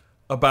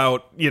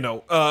about,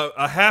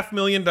 a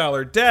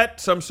 $500,000 debt,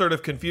 some sort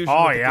of confusion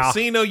with the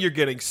casino. You're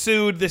getting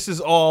sued. This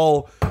is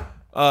all,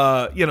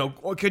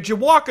 could you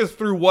walk us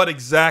through what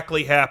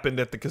exactly happened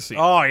at the casino?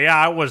 Oh,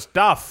 yeah, it was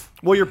tough.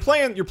 Well, you're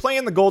playing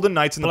the Golden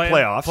Knights in the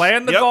playoffs.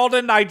 Playing the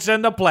Golden Knights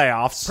in the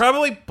playoffs.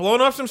 Probably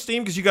blowing off some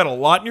steam because you got a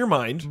lot in your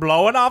mind.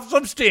 Blowing off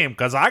some steam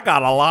because I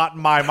got a lot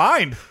in my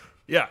mind.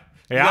 Yeah.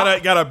 Yeah.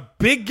 Got a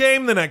big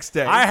game the next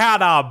day. I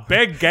had a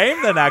big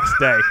game the next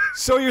day.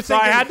 So you're So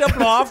thinking, I had to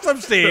blow off some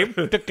steam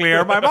to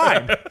clear my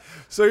mind.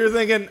 so you're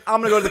thinking,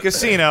 I'm gonna go to the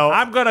casino,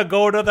 I'm going to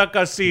go to the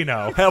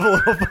casino. have a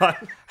little fun,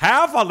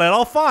 Have a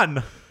little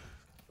fun.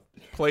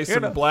 Play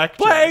some blackjack.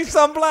 Play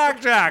some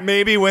blackjack.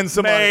 maybe win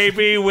some money.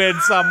 Maybe win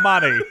some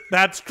money.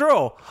 That's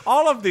true.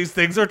 All of these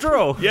things are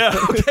true. Yeah,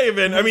 okay,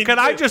 man. I mean, Can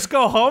I just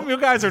go home? You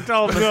guys are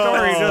telling the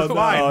story just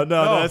fine.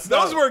 No,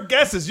 those were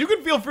guesses. You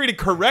can feel free to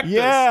correct us.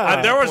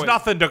 Yeah. There was point.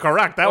 nothing to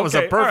correct. That was a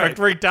Okay, perfect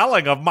all right.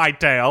 retelling of my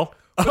tale.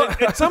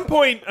 But at some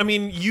point, I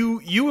mean,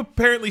 you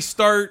apparently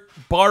start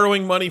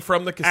borrowing money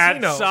from the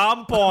casino. At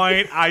some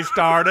point, I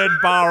started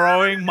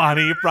borrowing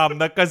money from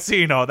the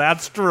casino.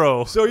 That's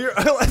true. So you're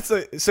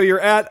so you're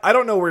at, I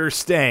don't know where you're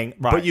staying,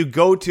 Right. but you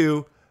go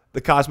to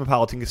the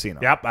Cosmopolitan Casino.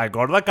 Yep, I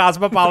go to the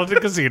Cosmopolitan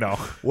Casino.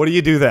 What do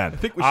you do then? I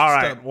think we should All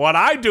right. stop. What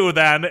I do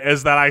then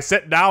is that I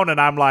sit down and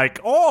I'm like,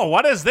 "Oh,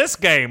 what is this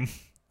game?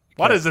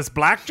 What is this,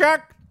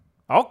 blackjack?"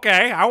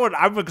 Okay,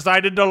 I'm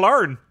excited to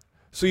learn.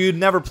 So you'd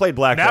never played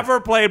blackjack? Never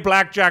played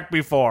blackjack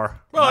before.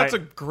 Well, Right? that's a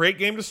great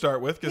game to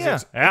start with because Yeah.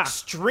 it's Yeah.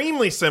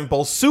 extremely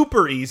simple,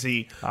 super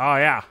easy. Oh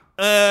yeah.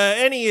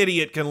 Any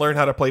idiot can learn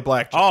how to play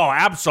blackjack. Oh,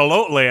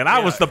 absolutely. And I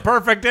was the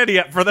perfect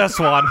idiot for this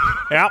one.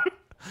 Yep.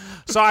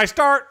 So I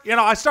start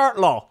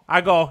low. I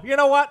go, you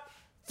know what?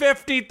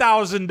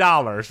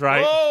 $50,000,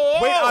 right? Oh,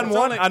 Wait, oh, on it's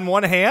one only- on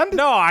one hand?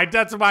 No,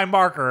 that's my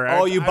marker.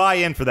 Oh, you buy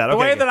in for that. The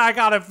Okay. way that I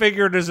got it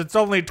figured is it's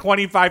only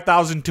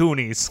 25,000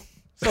 toonies.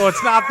 So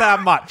it's not that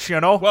much, you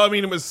know? Well, I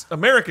mean, it was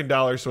American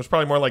dollars, so it's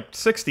probably more like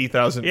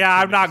 60,000. Yeah,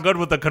 I'm not good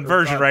with the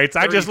conversion rates.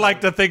 I just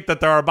like to think that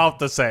they're about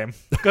the same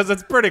because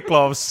it's pretty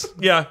close.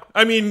 Yeah,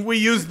 I mean, we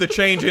use the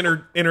change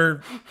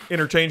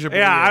interchangeably.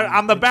 Yeah, and-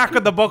 on the back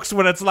of the books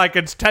when it's like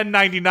it's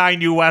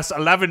 $10.99 US,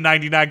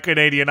 $11.99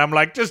 Canadian, I'm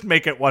like, just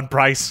make it one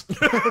price.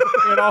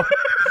 You know?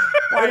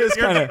 It is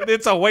kinda-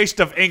 It's a waste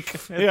of ink.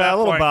 At Yeah, that a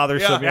little point.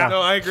 bothersome. yeah, Yeah.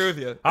 no, I agree with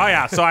you. Oh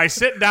yeah, so I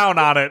sit down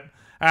on it,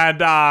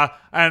 and I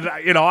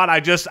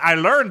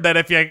learned that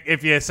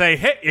if you say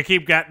hit, you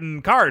keep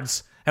getting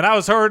cards. And I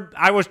was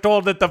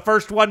told that the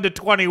first 1 to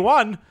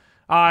 21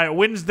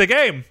 wins the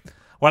game.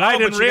 What I Oh,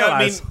 didn't but you got-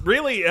 realize. I mean,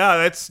 really,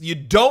 you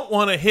don't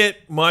want to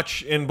hit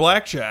much in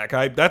blackjack.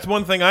 That's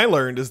one thing I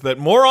learned is that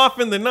more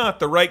often than not,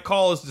 the right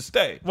call is to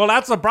stay. Well,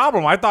 that's the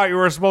problem. I thought you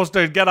were supposed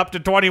to get up to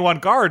 21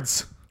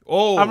 cards.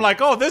 Oh, I'm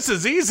like, oh, this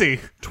is easy.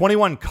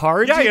 21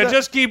 cards? Yeah, you got?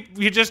 just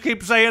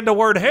keep saying the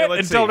word hit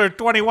let's until see. there's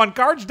 21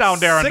 cards down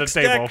there on the six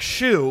table. deck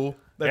shoe.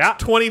 That's Yeah.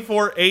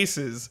 24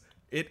 aces.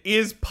 It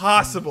is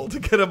possible to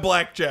get a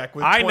blackjack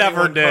with. I 21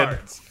 never did.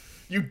 Cards.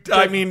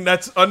 I mean,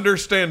 that's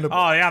understandable.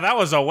 Oh yeah, that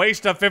was a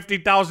waste of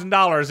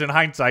 $50,000 in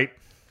hindsight.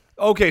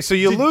 Okay, so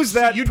you lose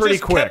that you pretty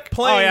just quick. kept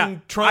playing, Oh yeah,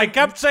 trying. I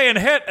kept saying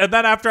hit, and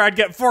then after I'd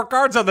get 4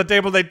 cards on the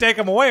table, they'd take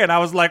them away, and I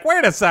was like,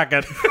 wait a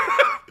second.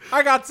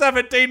 I got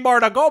 17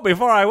 more to go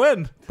before I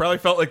win. Probably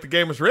felt like the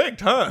game was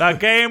rigged, huh? The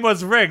game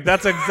was rigged.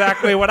 That's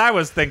exactly what I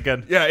was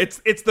thinking. Yeah,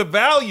 it's the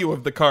value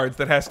of the cards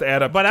that has to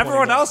add up. But to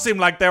everyone 21. else seemed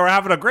like they were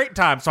having a great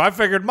time, so I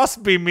figured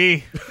must be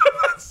me.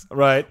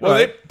 Right. Well,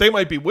 right. they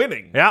might be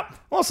winning. Yep.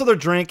 Well, so they're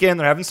drinking,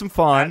 they're having some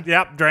fun.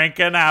 Yep,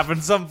 drinking,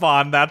 having some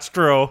fun. That's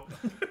true.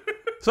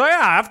 So yeah,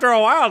 after a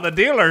while, the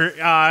dealer,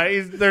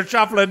 they're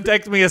shuffling,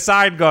 takes me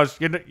aside, and goes,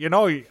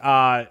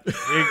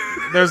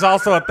 there's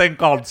also a thing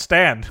called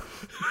stand.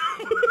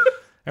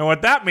 And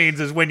what that means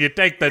is when you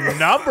take the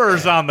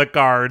numbers on the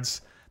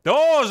cards,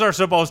 those are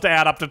supposed to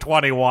add up to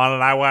 21.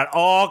 And I went,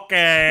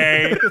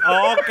 okay.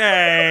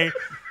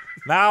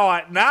 Now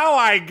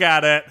I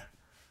get it.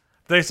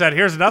 They said,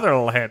 here's another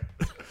little hint.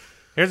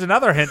 Here's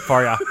another hint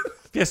for you.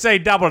 If you say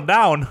double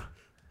down,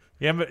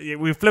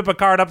 we flip a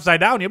card upside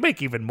down, you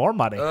make even more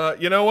money.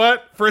 You know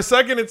what? For a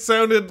second, it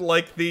sounded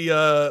like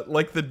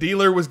the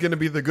dealer was going to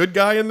be the good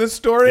guy in this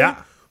story.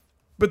 Yeah.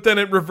 But then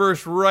it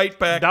reversed right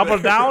back. Double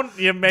there. down,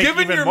 you make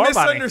Given even your more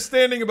money.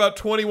 misunderstanding about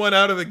 21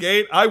 out of the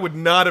gate, I would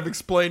not have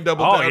explained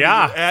double Oh, down to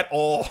yeah. you at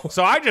all.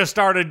 So I just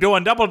started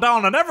doing double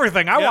down on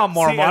everything. I Yeah, want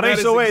more see, and money. that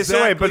is So wait,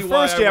 exactly but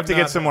why first I you have would to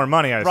get not some have. more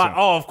money, I assume. Right.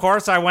 Oh, of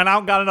course. I went out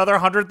and got another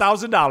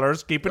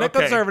 $100,000, keeping it Okay.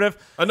 conservative.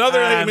 Another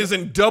And item is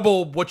in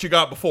double what you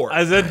got before.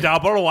 as in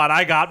double what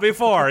I got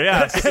before.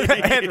 Yes.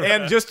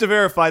 and just to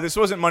verify, this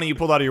wasn't money you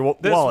pulled out of your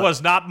This wallet.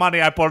 was not money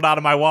I pulled out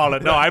of my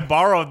wallet. No, I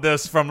borrowed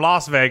this from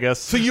Las Vegas.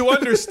 So you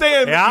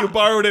understand Yeah. that you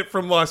borrowed it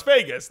from Las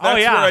Vegas. That's Oh,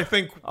 yeah. where I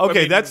think. Okay,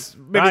 I mean, that's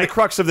maybe Right. the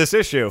crux of this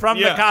issue. From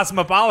Yeah. the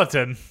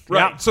Cosmopolitan.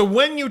 right. Yep. So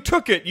when you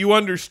took it, you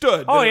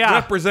understood that Oh, it yeah.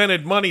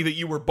 represented money that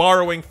you were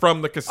borrowing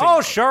from the casino.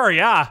 Oh, sure,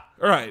 yeah.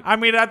 All right. I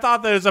mean, I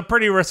thought that it was a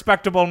pretty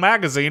respectable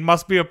magazine.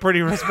 Must be a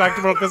pretty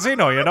respectable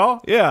casino, you know?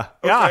 yeah.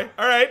 Yeah. Okay.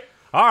 All right.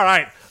 All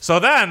right. So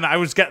then I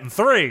was getting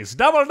 3s,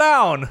 double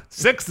down,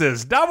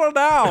 6s, double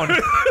down.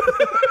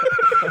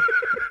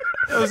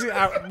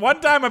 One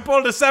time I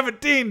pulled a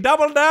 17,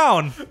 double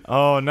down.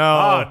 Oh,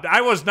 no.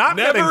 I was not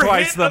Never getting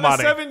twice hit the on a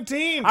money.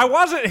 17. I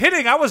wasn't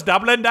hitting. I was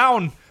doubling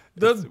down.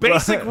 The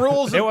basic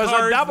rules It of was a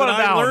cards double that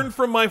I down. learned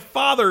from my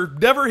father,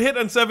 never hit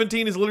on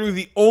 17 is literally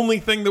the only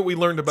thing that we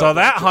learned about. So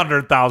that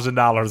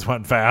 $100,000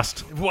 went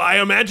fast. Well, I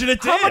imagine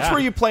it did. How much were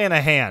you playing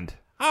a hand?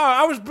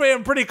 I was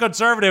being pretty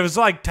conservative. It was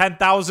like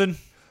 10,000.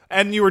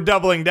 And you were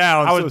doubling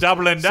down. I was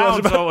doubling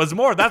down, so it was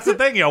more. That's the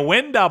thing. You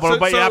win double,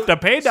 but you have to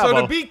pay double.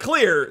 So to be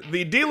clear,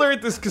 the dealer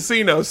at this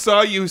casino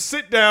saw you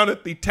sit down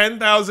at the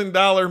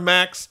 $10,000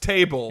 max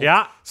table.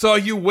 Yeah. Saw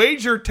you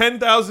wager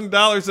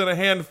 $10,000 in a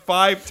hand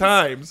 5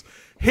 times.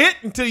 Hit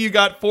until you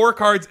got 4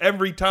 cards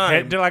every time.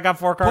 Hit until I got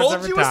 4 cards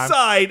every time.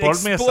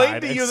 Pulled me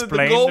aside, to you that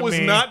the goal was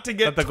not to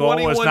get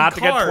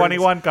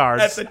 21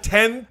 cards at the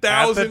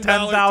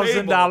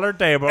 $10,000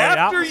 table.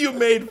 After you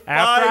made 5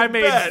 After I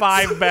made bets.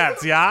 5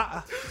 bets,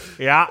 yeah.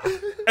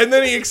 And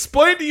then he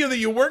explained to you that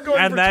you weren't going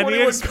for 21 cards. And then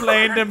he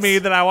explained to me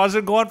that I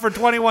wasn't going for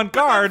 21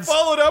 cards.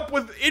 Followed up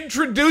with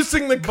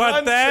introducing the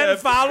concept. But then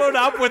followed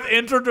up with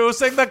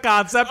introducing the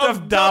concept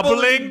of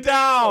doubling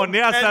down.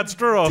 Yes, that's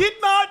true. Did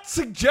not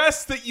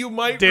suggest that you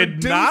might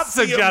Did not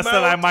suggest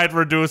that I might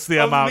reduce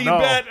the amount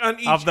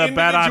of the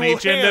bet on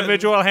each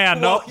individual hand.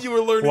 No.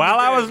 While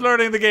I was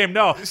learning the game,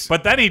 no.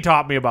 But then he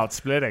taught me about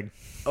splitting.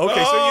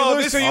 Okay, so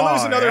you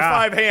lose another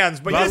 5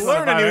 hands, but you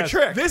learn a new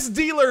trick. This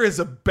dealer is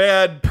a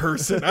bad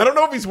person. I don't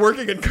know if he's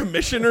working in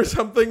commission or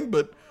something,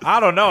 but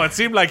I don't know. It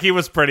seemed like he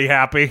was pretty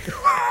happy.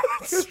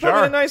 He's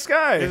probably a nice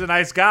guy. He's a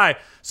nice guy.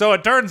 So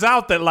it turns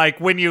out that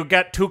like when you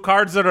get 2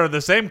 cards that are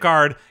the same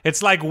card,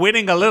 it's like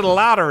winning a little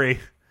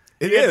lottery.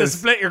 You get to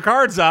split your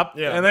cards up,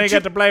 and then you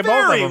get to play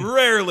both of them. Very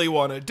rarely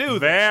want to do that.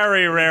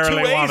 Very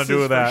rarely want to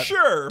do that. For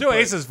sure. 2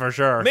 aces for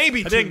sure.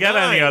 Maybe 2 I didn't get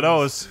any of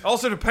those.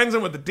 Also depends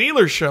on what the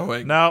dealer's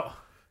showing. No.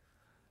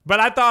 But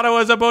I thought it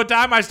was about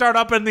time I start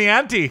upping the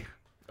ante.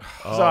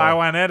 Oh. So I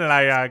went in and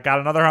I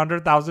got another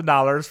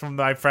 $100,000 from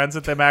my friends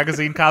at the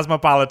magazine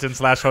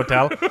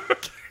Cosmopolitan/Hotel.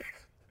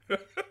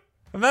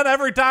 And then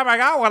every time I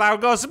got one, I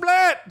would go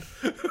split.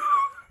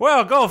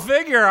 Well, go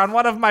figure. On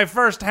one of my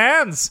first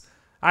hands,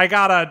 I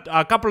got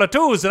a couple of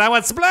 2s, and I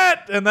went split.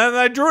 And then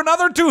I drew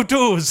another 2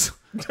 2s.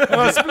 I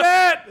went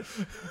split.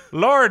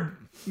 Lord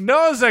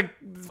knows,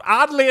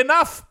 oddly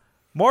enough,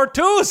 more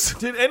 2s.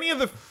 Did any of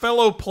the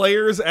fellow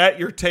players at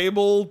your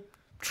table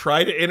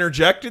try to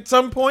interject at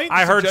some point?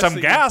 I heard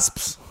some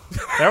gasps.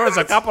 There was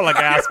a couple of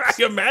gasps.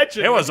 I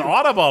imagine. It was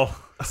audible.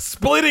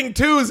 Splitting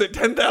 2s at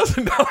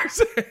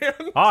 $10,000 a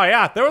hand. Oh,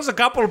 yeah. There was a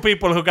couple of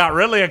people who got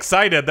really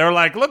excited. They're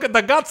like, look at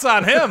the guts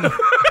on him.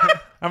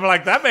 I'm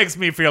like, that makes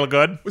me feel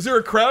good. Was there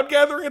a crowd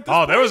gathering at this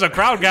point? Oh, there was a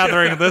crowd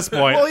gathering at this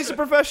point. Well, he's a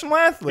professional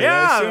athlete,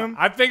 yeah, I assume.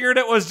 I figured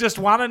it was just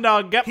wanting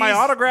to get my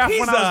autograph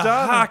when I was done. He's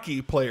a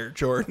hockey player,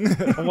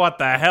 Jordan. What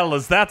the hell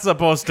is that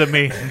supposed to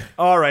mean?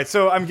 All right,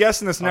 so I'm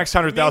guessing this next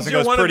 100,000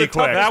 goes pretty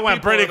quick. That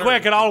went pretty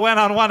quick. It all went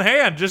on one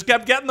hand. Just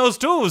kept getting those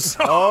 2s.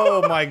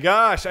 Oh, my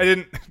gosh.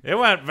 It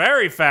went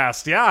very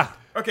fast, yeah.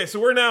 Okay, so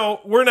we're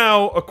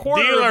now a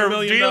quarter of $1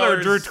 million. Dealer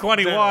drew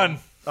 21. Down.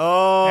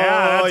 Oh,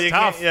 yeah, that's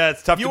tough. Yeah,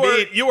 it's tough to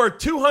beat. You are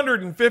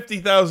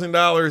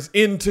 $250,000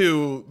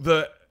 into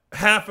the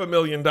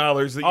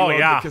 $500,000 that you owe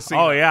the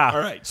casino. Oh, yeah. All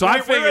right. So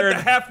we're figured at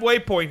the halfway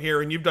point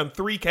here, and you've done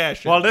 3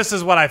 cash. Well, this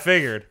is what I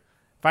figured.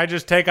 If I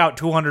just take out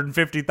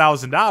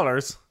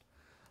 $250,000,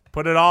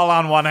 put it all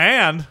on one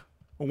hand,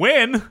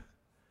 win,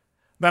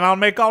 then I'll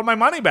make all my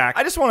money back.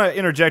 I just want to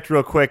interject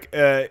real quick.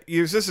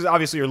 This is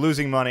obviously you're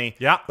losing money.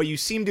 Yeah. But you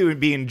seem to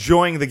be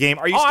enjoying the game.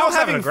 Are you still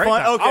having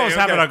fun? Okay, I was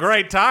having a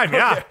great time,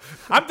 yeah. Okay.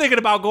 I'm thinking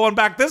about going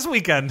back this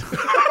weekend.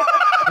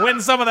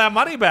 Win some of that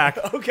money back.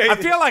 Okay. I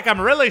feel like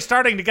I'm really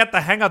starting to get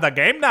the hang of the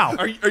game now.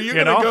 Are you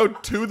going to go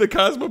to the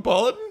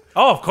Cosmopolitan?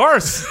 Oh, of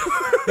course.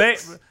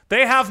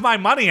 They have my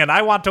money, and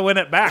I want to win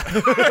it back.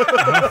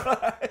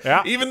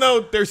 Yeah. Even though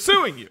they're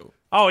suing you.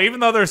 Oh, even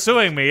though they're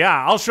suing me,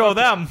 yeah. I'll show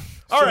them.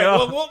 All right.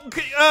 Well,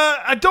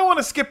 I don't want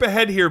to skip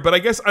ahead here, but I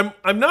guess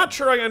I'm not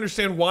sure I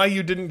understand why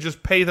you didn't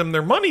just pay them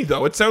their money,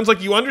 though. It sounds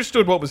like you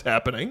understood what was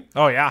happening.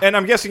 Oh yeah. And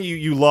I'm guessing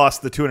you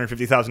lost the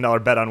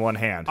 $250,000 bet on one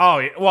hand.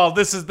 Oh well,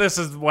 this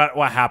is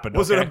what happened.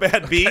 Was it a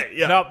bad beat?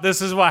 Yeah. Nope. This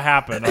is what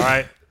happened. All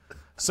right.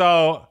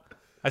 So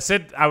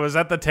I was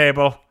at the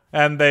table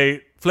and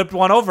they flipped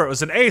one over. It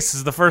was an ace.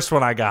 Is the first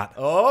one I got.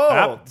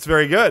 Oh, it's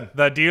very good.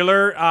 The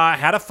dealer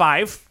had a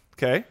 5.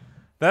 Okay.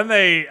 Then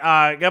they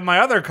got my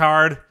other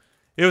card.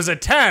 It was a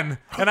 10,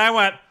 and I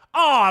went,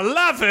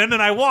 11,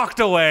 and I walked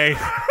away.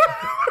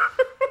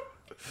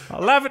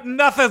 11,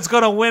 nothing's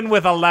going to win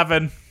with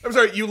 11. I'm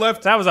sorry, you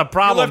left. That was a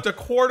problem. You left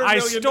 $250,000. I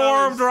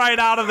stormed right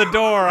out of the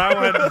door. I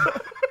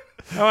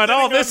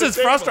went, this is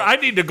frustrating. I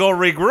need to go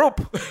regroup.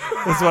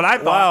 That's what I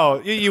thought.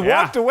 Wow, you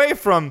walked away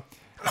from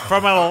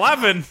an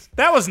 11.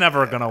 That was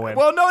never going to win.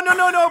 Well, no,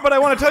 but I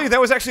want to tell you, that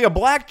was actually a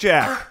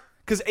blackjack,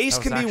 because ace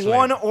can be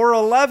 1 or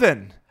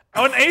 11.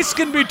 Oh, an ace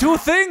can be 2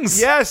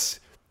 things. Yes.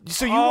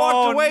 So you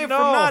walked away from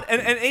not,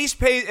 and ace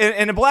pays,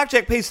 and a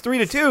blackjack pays 3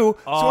 to 2. So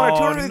on a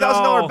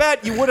 $250,000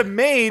 bet, you would have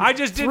made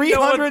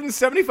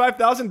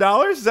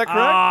 $375,000. Is that correct?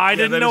 I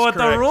didn't know what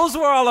the rules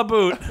were all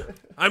about.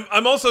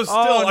 I'm also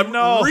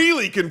still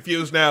really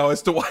confused now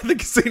as to why the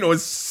casino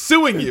is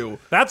suing you.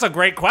 That's a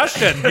great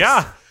question.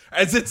 Yeah,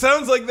 as it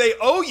sounds like they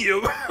owe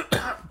you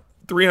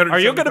 $300,000. Are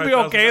you going to be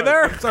okay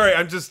there? I'm sorry,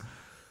 I'm just.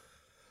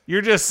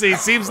 It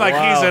seems like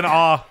he's in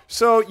awe.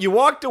 So you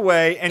walked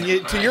away,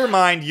 and to your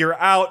mind, you're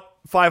out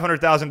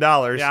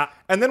 $500,000. Yeah.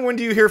 And then when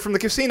do you hear from the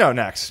casino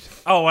next?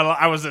 Oh, well,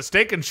 I was at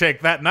Steak and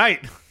Shake that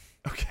night.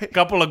 Okay. A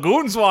couple of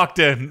goons walked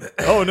in.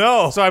 Oh,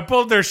 no. So I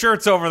pulled their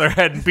shirts over their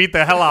head and beat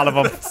the hell out of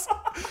them.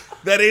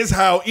 That is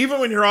how, even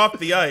when you're off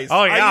the ice.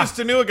 Oh, yeah. I used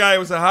to know a guy who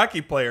was a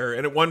hockey player,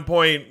 and at one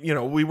point,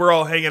 we were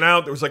all hanging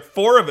out. There was like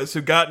 4 of us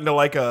who got into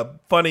like a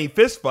funny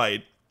fist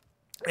fight.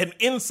 And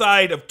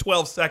inside of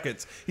 12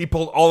 seconds, he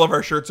pulled all of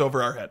our shirts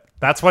over our head.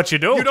 That's what you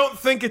do. You don't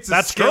think it's a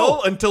That's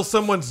skill true. until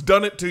someone's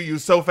done it to you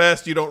so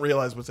fast you don't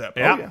realize what's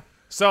happening. Yeah.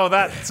 Oh,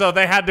 yeah. So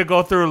they had to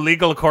go through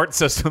legal court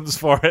systems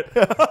for it.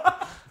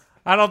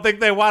 I don't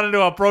think they wanted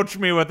to approach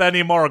me with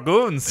any more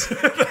goons.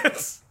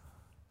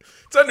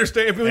 It's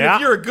understandable. Yeah.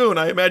 If you're a goon,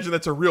 I imagine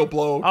that's a real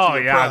blow. Oh to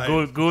your yeah,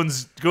 pride.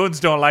 goons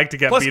don't like to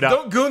get Plus, beat up.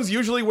 don't goons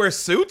usually wear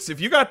suits? If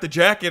you got the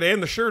jacket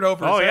and the shirt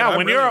over, Oh his yeah,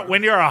 head,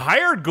 when you're a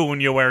hired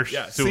goon, you wear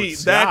yeah, suits.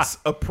 see, that's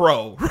a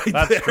pro, right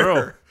That's there.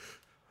 true.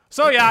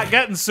 So yeah,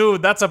 getting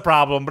sued, that's a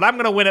problem. But I'm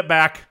gonna win it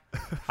back.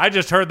 I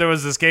just heard there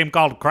was this game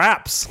called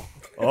Craps.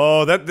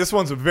 Oh, this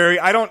one's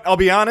I'll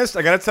be honest,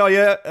 I gotta tell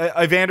you,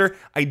 Evander,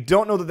 I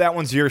don't know that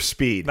one's your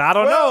speed. I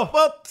don't know.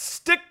 Well,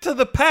 stick to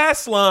the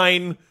pass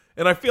line,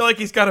 and I feel like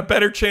he's got a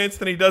better chance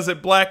than he does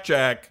at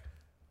blackjack.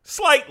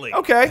 Slightly.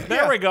 Okay.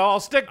 There we go. I'll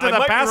stick to I the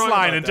might be pass wrong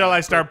line about until that,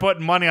 I start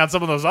putting money on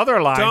some of those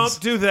other lines. Don't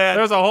do that.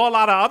 There's a whole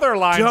lot of other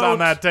lines on Don't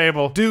that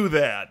table. do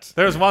that.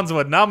 There's ones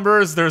with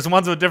numbers. There's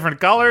ones with different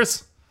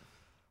colors.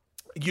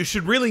 You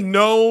should really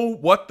know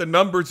what the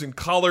numbers and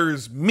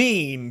colors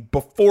mean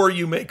before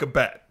you make a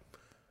bet.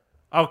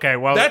 Okay,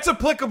 well, That's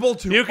applicable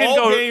to you can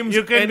all go. games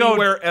You can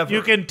anywhere go. ever.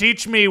 You can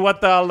teach me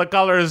what the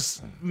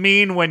colors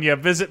mean when you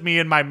visit me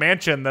in my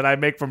mansion that I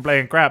make from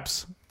playing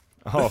craps.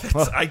 Oh,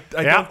 I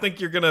Yeah. don't think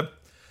you're gonna.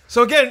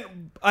 So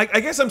again, I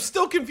guess I'm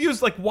still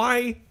confused. Like,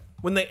 why,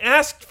 when they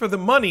asked for the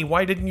money,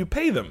 why didn't you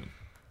pay them?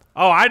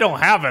 Oh, I don't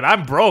have it.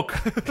 I'm broke.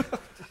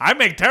 I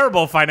make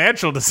terrible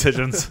financial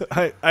decisions.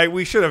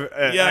 we should have.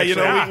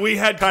 We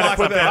had kinda clocked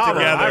put that together.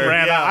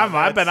 together.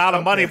 I've been out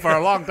of money for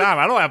a long time.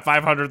 I don't have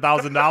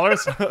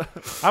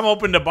 $500,000. I'm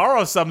hoping to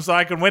borrow some so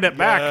I can win it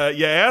back.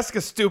 You ask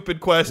a stupid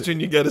question,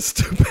 you get a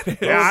stupid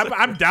answer. Yeah,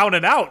 I'm down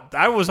and out.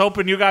 I was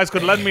hoping you guys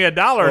could lend me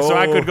 $1 so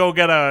I could go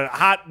get a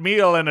hot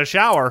meal and a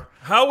shower.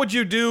 How would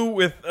you do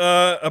with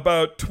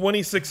about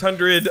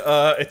 2,600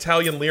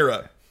 Italian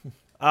lira?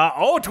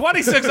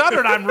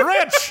 2,600. I'm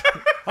rich.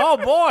 Oh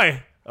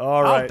boy.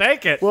 All right. I'll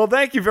take it. Well,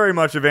 thank you very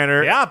much,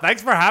 Evander. Yeah,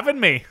 thanks for having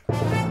me.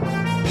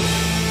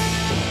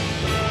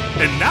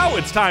 And now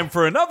it's time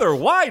for another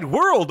wide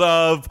world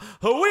of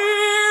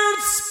weird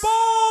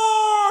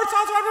sports.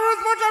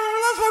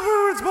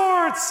 Weird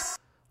sports.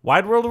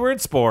 Wide world of weird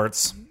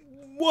sports.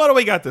 What do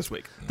we got this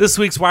week? This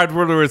week's wide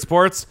world of weird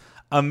sports: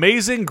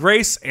 Amazing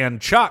Grace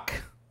and Chuck.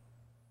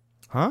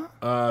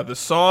 The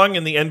song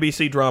and the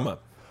NBC drama.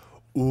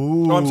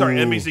 Ooh. Oh, I'm sorry,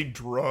 NBC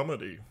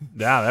dramedy.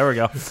 Yeah, there we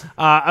go.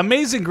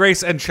 Amazing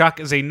Grace and Chuck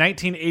is a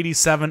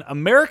 1987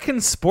 American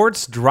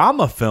sports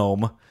drama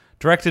film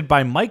directed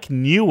by Mike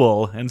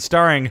Newell and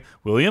starring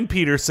William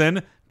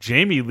Peterson,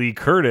 Jamie Lee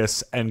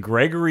Curtis, and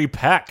Gregory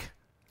Peck.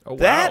 Oh, wow.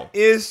 That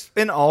is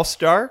an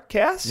all-star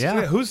cast?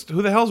 Yeah. Who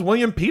the hell's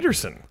William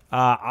Peterson?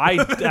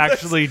 I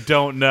actually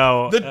don't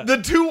know. The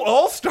two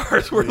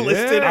all-stars were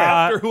listed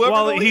after whoever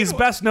well, the lead he's was.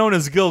 best known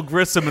as Gil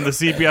Grissom in the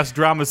CBS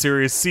drama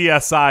series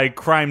CSI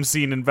Crime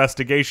Scene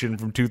Investigation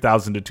from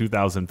 2000 to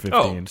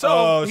 2015.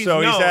 So he's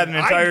had an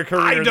entire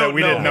career that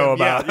we didn't know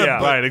about. Yeah, Yeah.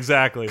 but Right,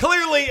 exactly.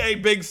 clearly a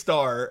big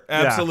star.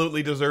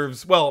 Absolutely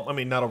deserves. Well, I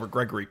mean, not over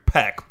Gregory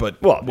Peck,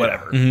 but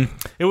whatever.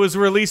 It was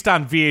released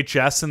on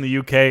VHS in the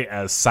UK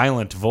as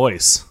Silent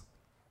Voice.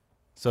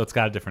 So it's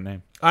got a different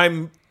name.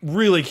 I'm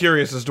really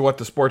curious as to what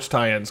the sports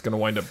tie-in is going to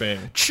wind up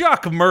being.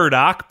 Chuck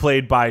Murdoch,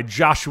 played by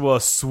Joshua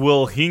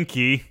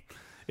Swilhinky,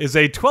 is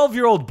a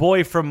 12-year-old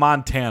boy from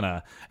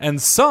Montana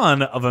and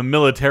son of a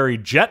military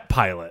jet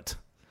pilot.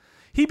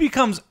 He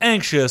becomes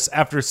anxious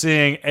after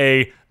seeing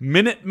a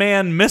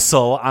Minuteman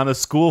missile on a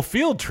school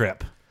field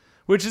trip,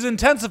 which is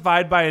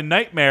intensified by a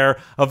nightmare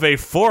of a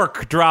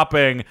fork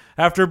dropping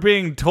after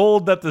being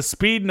told that the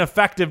speed and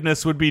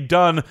effectiveness would be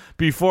done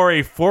before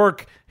a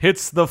fork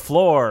hits the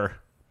floor.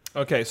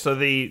 Okay, so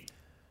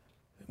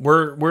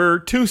we're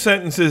 2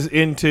 sentences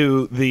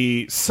into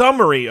the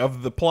summary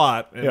of the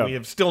plot, and we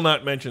have still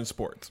not mentioned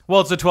sports. Well,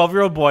 it's a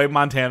 12-year-old boy,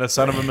 Montana,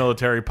 son of a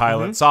military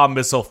pilot, saw a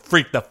missile,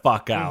 freaked the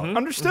fuck out.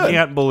 Understood.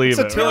 Can't believe It's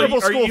it. a terrible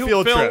school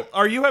field Phil, trip.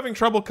 are you having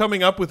trouble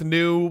coming up with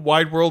new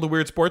wide world of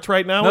weird sports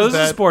right now? No, this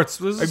is sports.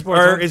 This is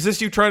sports. Or is this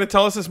you trying to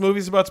tell us this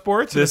movie's about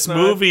sports? This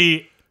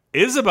movie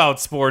is about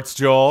sports,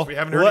 Joel. We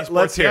haven't heard any sports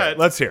Let's hear yet. it.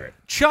 Let's hear it.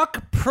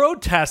 Chuck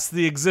protests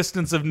the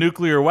existence of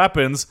nuclear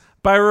weapons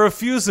by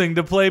refusing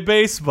to play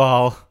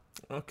baseball,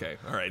 Okay,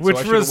 all right. which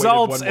so I should've waited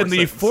results one more in the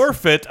sentence.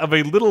 forfeit of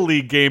a Little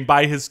League game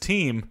by his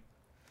team.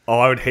 Oh,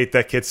 I would hate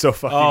that kid so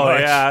fucking Oh,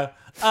 much. yeah.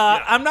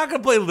 I'm not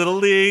going to play Little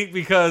League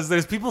because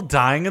there's people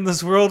dying in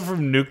this world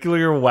from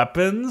nuclear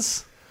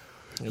weapons.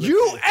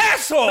 You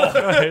asshole!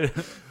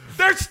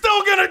 They're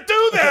still gonna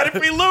do that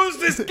if we lose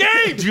this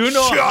game. Do you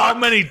know how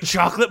many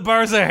chocolate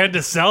bars I had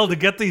to sell to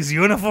get these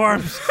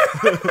uniforms?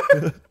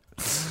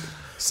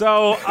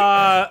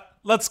 So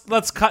let's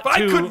cut If I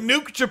to could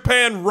nuke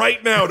Japan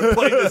right now to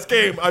play this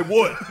game, I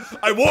would.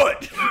 I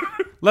would.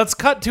 let's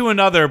cut to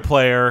another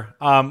player.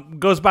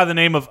 Goes by the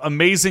name of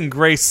Amazing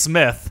Grace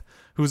Smith,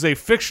 who's a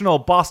fictional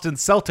Boston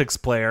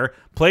Celtics player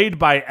played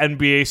by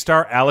NBA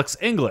star Alex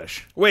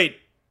English. Wait,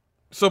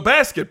 so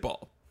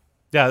basketball,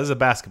 Yeah, this is a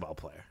basketball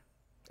player.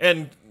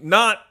 and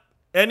not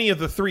any of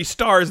the 3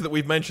 stars that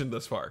we've mentioned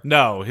thus far.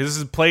 No, this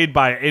is played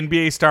by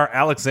NBA star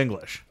Alex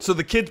English. So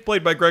the kid's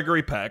played by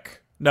Gregory Peck.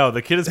 No,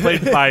 the kid is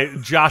played by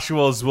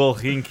Joshua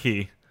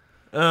Zwolkinki.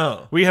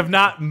 Oh. We have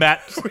not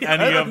met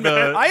any of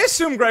the... I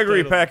assume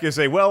Gregory Peck is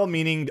a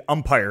well-meaning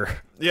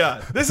umpire.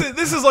 Yeah, this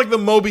is like the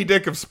Moby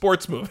Dick of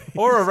sports movies.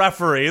 or a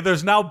referee.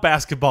 There's now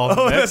basketball in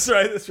the mix.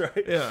 That's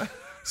right. Yeah.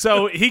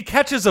 So he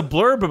catches a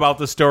blurb about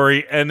the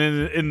story and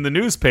in the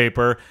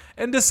newspaper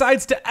and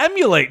decides to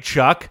emulate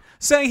Chuck,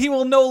 saying he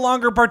will no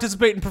longer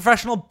participate in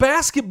professional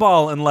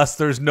basketball unless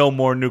there's no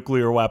more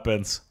nuclear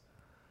weapons.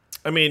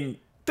 I mean,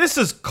 this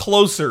is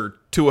closer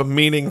to a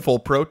meaningful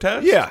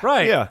protest. Yeah.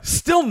 Right. Yeah.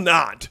 Still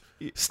not.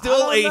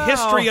 Still I a don't know.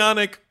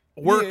 histrionic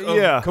work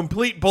Yeah. of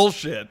complete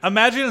bullshit.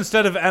 Imagine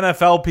instead of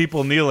NFL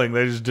people kneeling,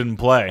 they just didn't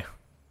play.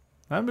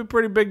 That'd be a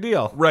pretty big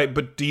deal. Right,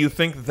 but do you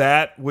think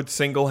that would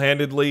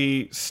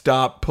single-handedly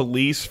stop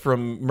police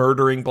from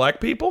murdering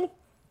black people?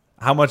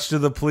 How much do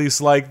the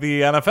police like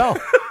the NFL?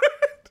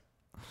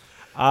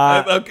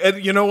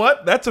 And you know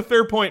what? That's a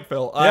fair point,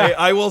 Phil. Yeah.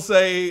 I will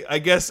say, I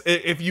guess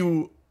if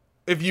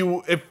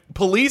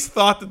police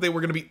thought that they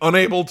were going to be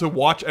unable to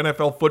watch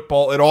NFL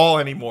football at all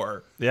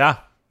anymore, Yeah.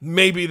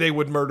 maybe they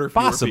would murder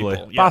fewer Possibly.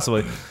 people. Yeah.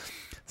 Possibly.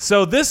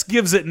 So this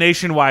gives it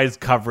nationwide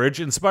coverage,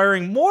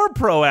 inspiring more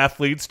pro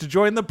athletes to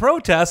join the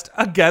protest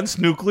against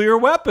nuclear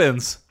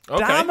weapons. Okay.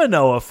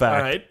 Domino effect.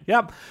 All right.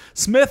 Yep.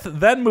 Smith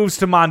then moves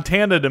to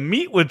Montana to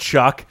meet with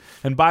Chuck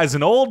and buys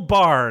an old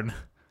barn,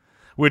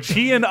 which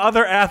he and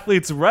other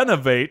athletes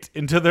renovate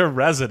into their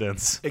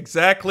residence.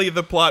 Exactly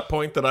the plot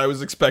point that I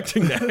was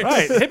expecting next.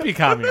 Right, hippie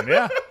commune,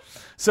 yeah.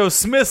 So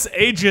Smith's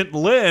agent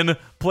Lynn,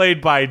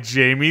 played by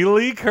Jamie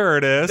Lee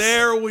Curtis,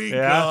 There we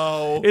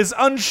go. is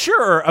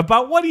unsure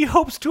about what he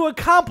hopes to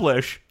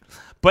accomplish,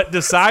 but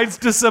decides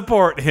to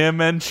support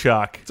him and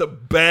Chuck. It's a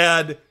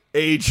bad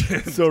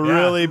agent. So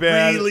really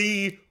bad.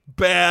 Really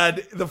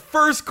bad. The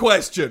first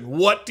question,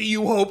 what do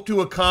you hope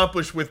to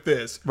accomplish with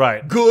this?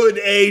 Right. Good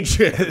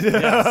agent.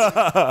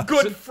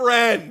 Good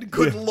friend.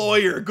 Good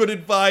lawyer. Good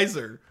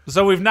advisor.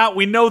 So we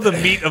know the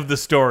meat of the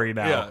story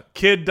now. Yeah.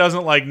 Kid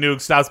doesn't like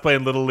nukes, stops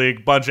playing Little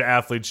League, bunch of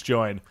athletes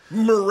join.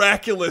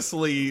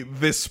 Miraculously,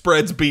 this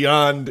spreads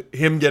beyond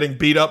him getting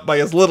beat up by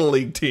his Little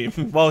League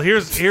team. Well,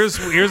 here's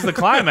the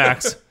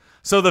climax.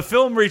 So the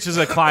film reaches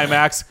a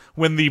climax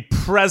when the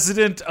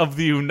President of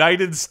the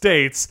United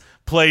States,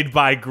 played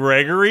by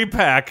Gregory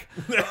Peck.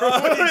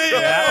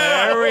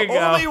 There we go.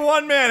 Only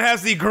one man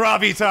has the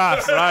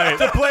gravitas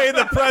to play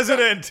the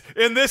president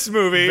in this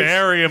movie.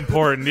 Very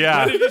important,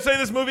 yeah. Did you say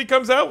this movie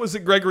comes out? Was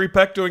it Gregory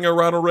Peck doing a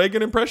Ronald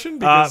Reagan impression?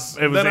 Because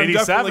it was then I'm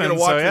 87, definitely going to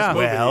watch so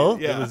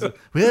yeah. this movie.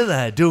 Well,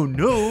 I don't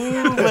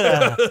know, but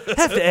I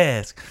have to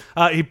ask.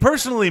 He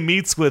personally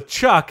meets with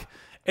Chuck,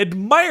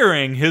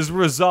 admiring his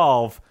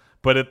resolve,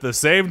 but at the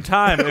same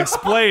time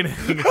explaining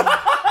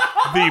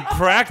the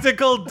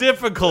practical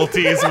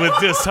difficulties with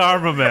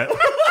disarmament.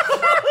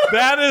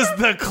 That is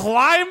the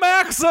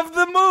climax of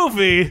the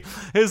movie,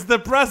 is the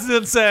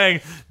president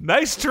saying,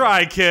 nice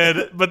try,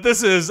 kid, but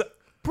this is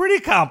pretty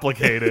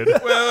complicated.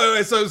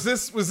 Wait. So was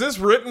this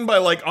written by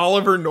like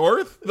Oliver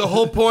North? The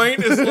whole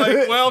point is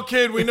like, well,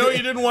 kid, we know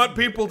you didn't want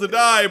people to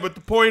die, but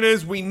the point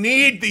is we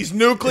need these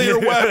nuclear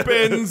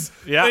weapons,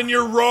 Yeah. and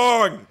you're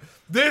wrong.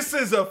 This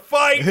is a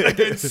fight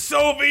against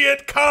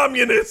Soviet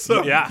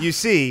communism. Yeah. You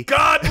see,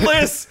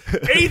 Godless,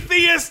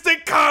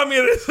 atheistic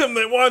communism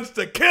that wants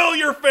to kill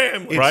your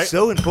family. it's Right.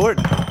 so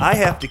important. I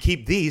have to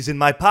keep these in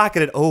my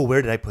pocket.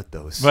 Where did I put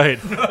those? Right.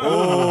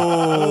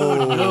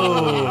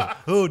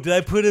 Oh, did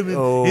I put him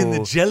in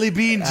the jelly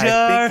bean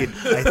jar? I think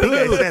I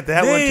sent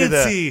that one to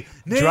the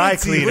dry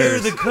cleaners. Where are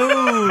the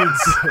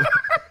codes?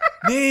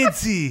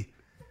 Nancy,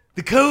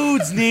 the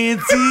codes,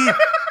 Nancy.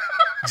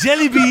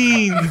 Jelly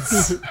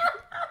beans.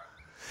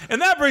 And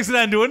that brings it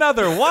on to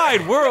another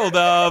wide world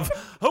of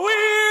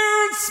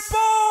weird sports.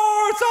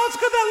 Oh, it's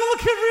good that little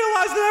kid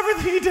realized that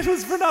everything he did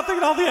was for nothing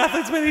and all the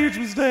athletes made a huge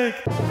mistake.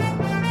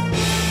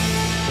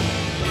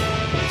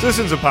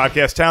 Citizens of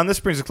Podcast Town, this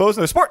brings a close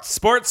to the sports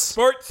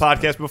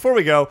podcast. Before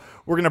we go,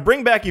 we're going to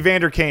bring back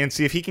Evander Kane and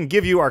see if he can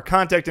give you our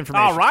contact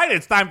information. All right,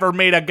 it's time for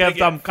me to give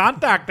them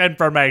contact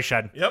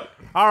information. Yep.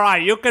 All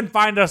right, you can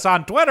find us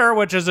on Twitter,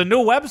 which is a new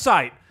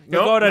website. You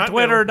Nope, go to not new,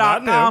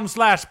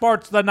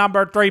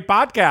 twitter.com/sports3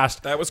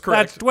 podcast. That was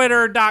correct. That's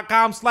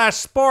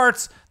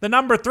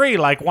twitter.com/sports3,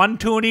 like 1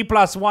 toonie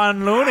plus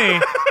 1 loony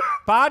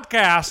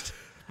podcast.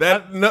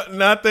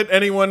 Not that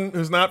anyone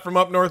who's not from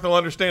up north will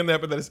understand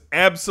that, but that is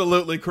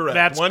absolutely correct.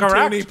 That's one correct.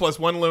 Toonie plus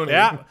one loony.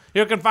 Yeah.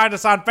 You can find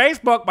us on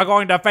Facebook by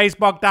going to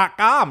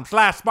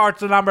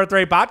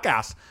facebook.com/sports3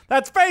 podcast.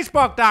 That's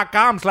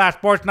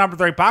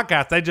facebook.com/sports3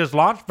 podcast. They just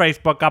launched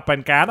Facebook up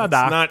in Canada.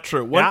 That's not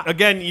true.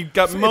 Again, you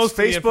got most of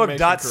the information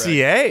correct.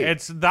 Facebook.ca.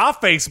 It's the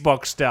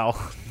Facebook still.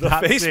 The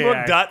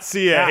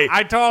Facebook.ca. Yeah,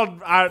 I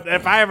told,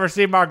 if I ever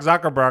see Mark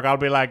Zuckerberg, I'll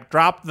be like,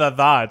 drop the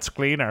it's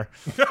cleaner.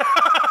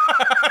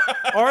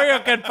 Or you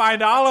can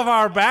find all of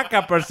our back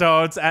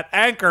episodes at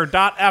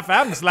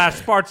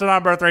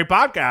anchor.fm/sports3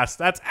 podcast.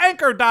 That's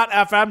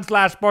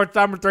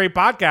anchor.fm/sports3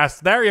 podcast.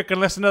 There you can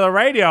listen to the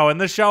radio,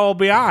 and this show will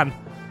be on.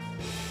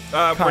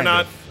 We're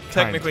not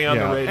technically on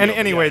the radio. And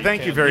anyway,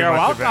 thank you very You're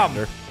much, welcome.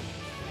 Evander.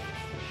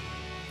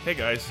 Hey,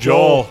 guys.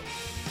 Joel.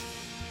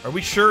 Are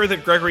we sure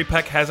that Gregory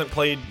Peck hasn't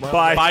played...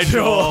 Bye,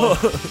 Joel.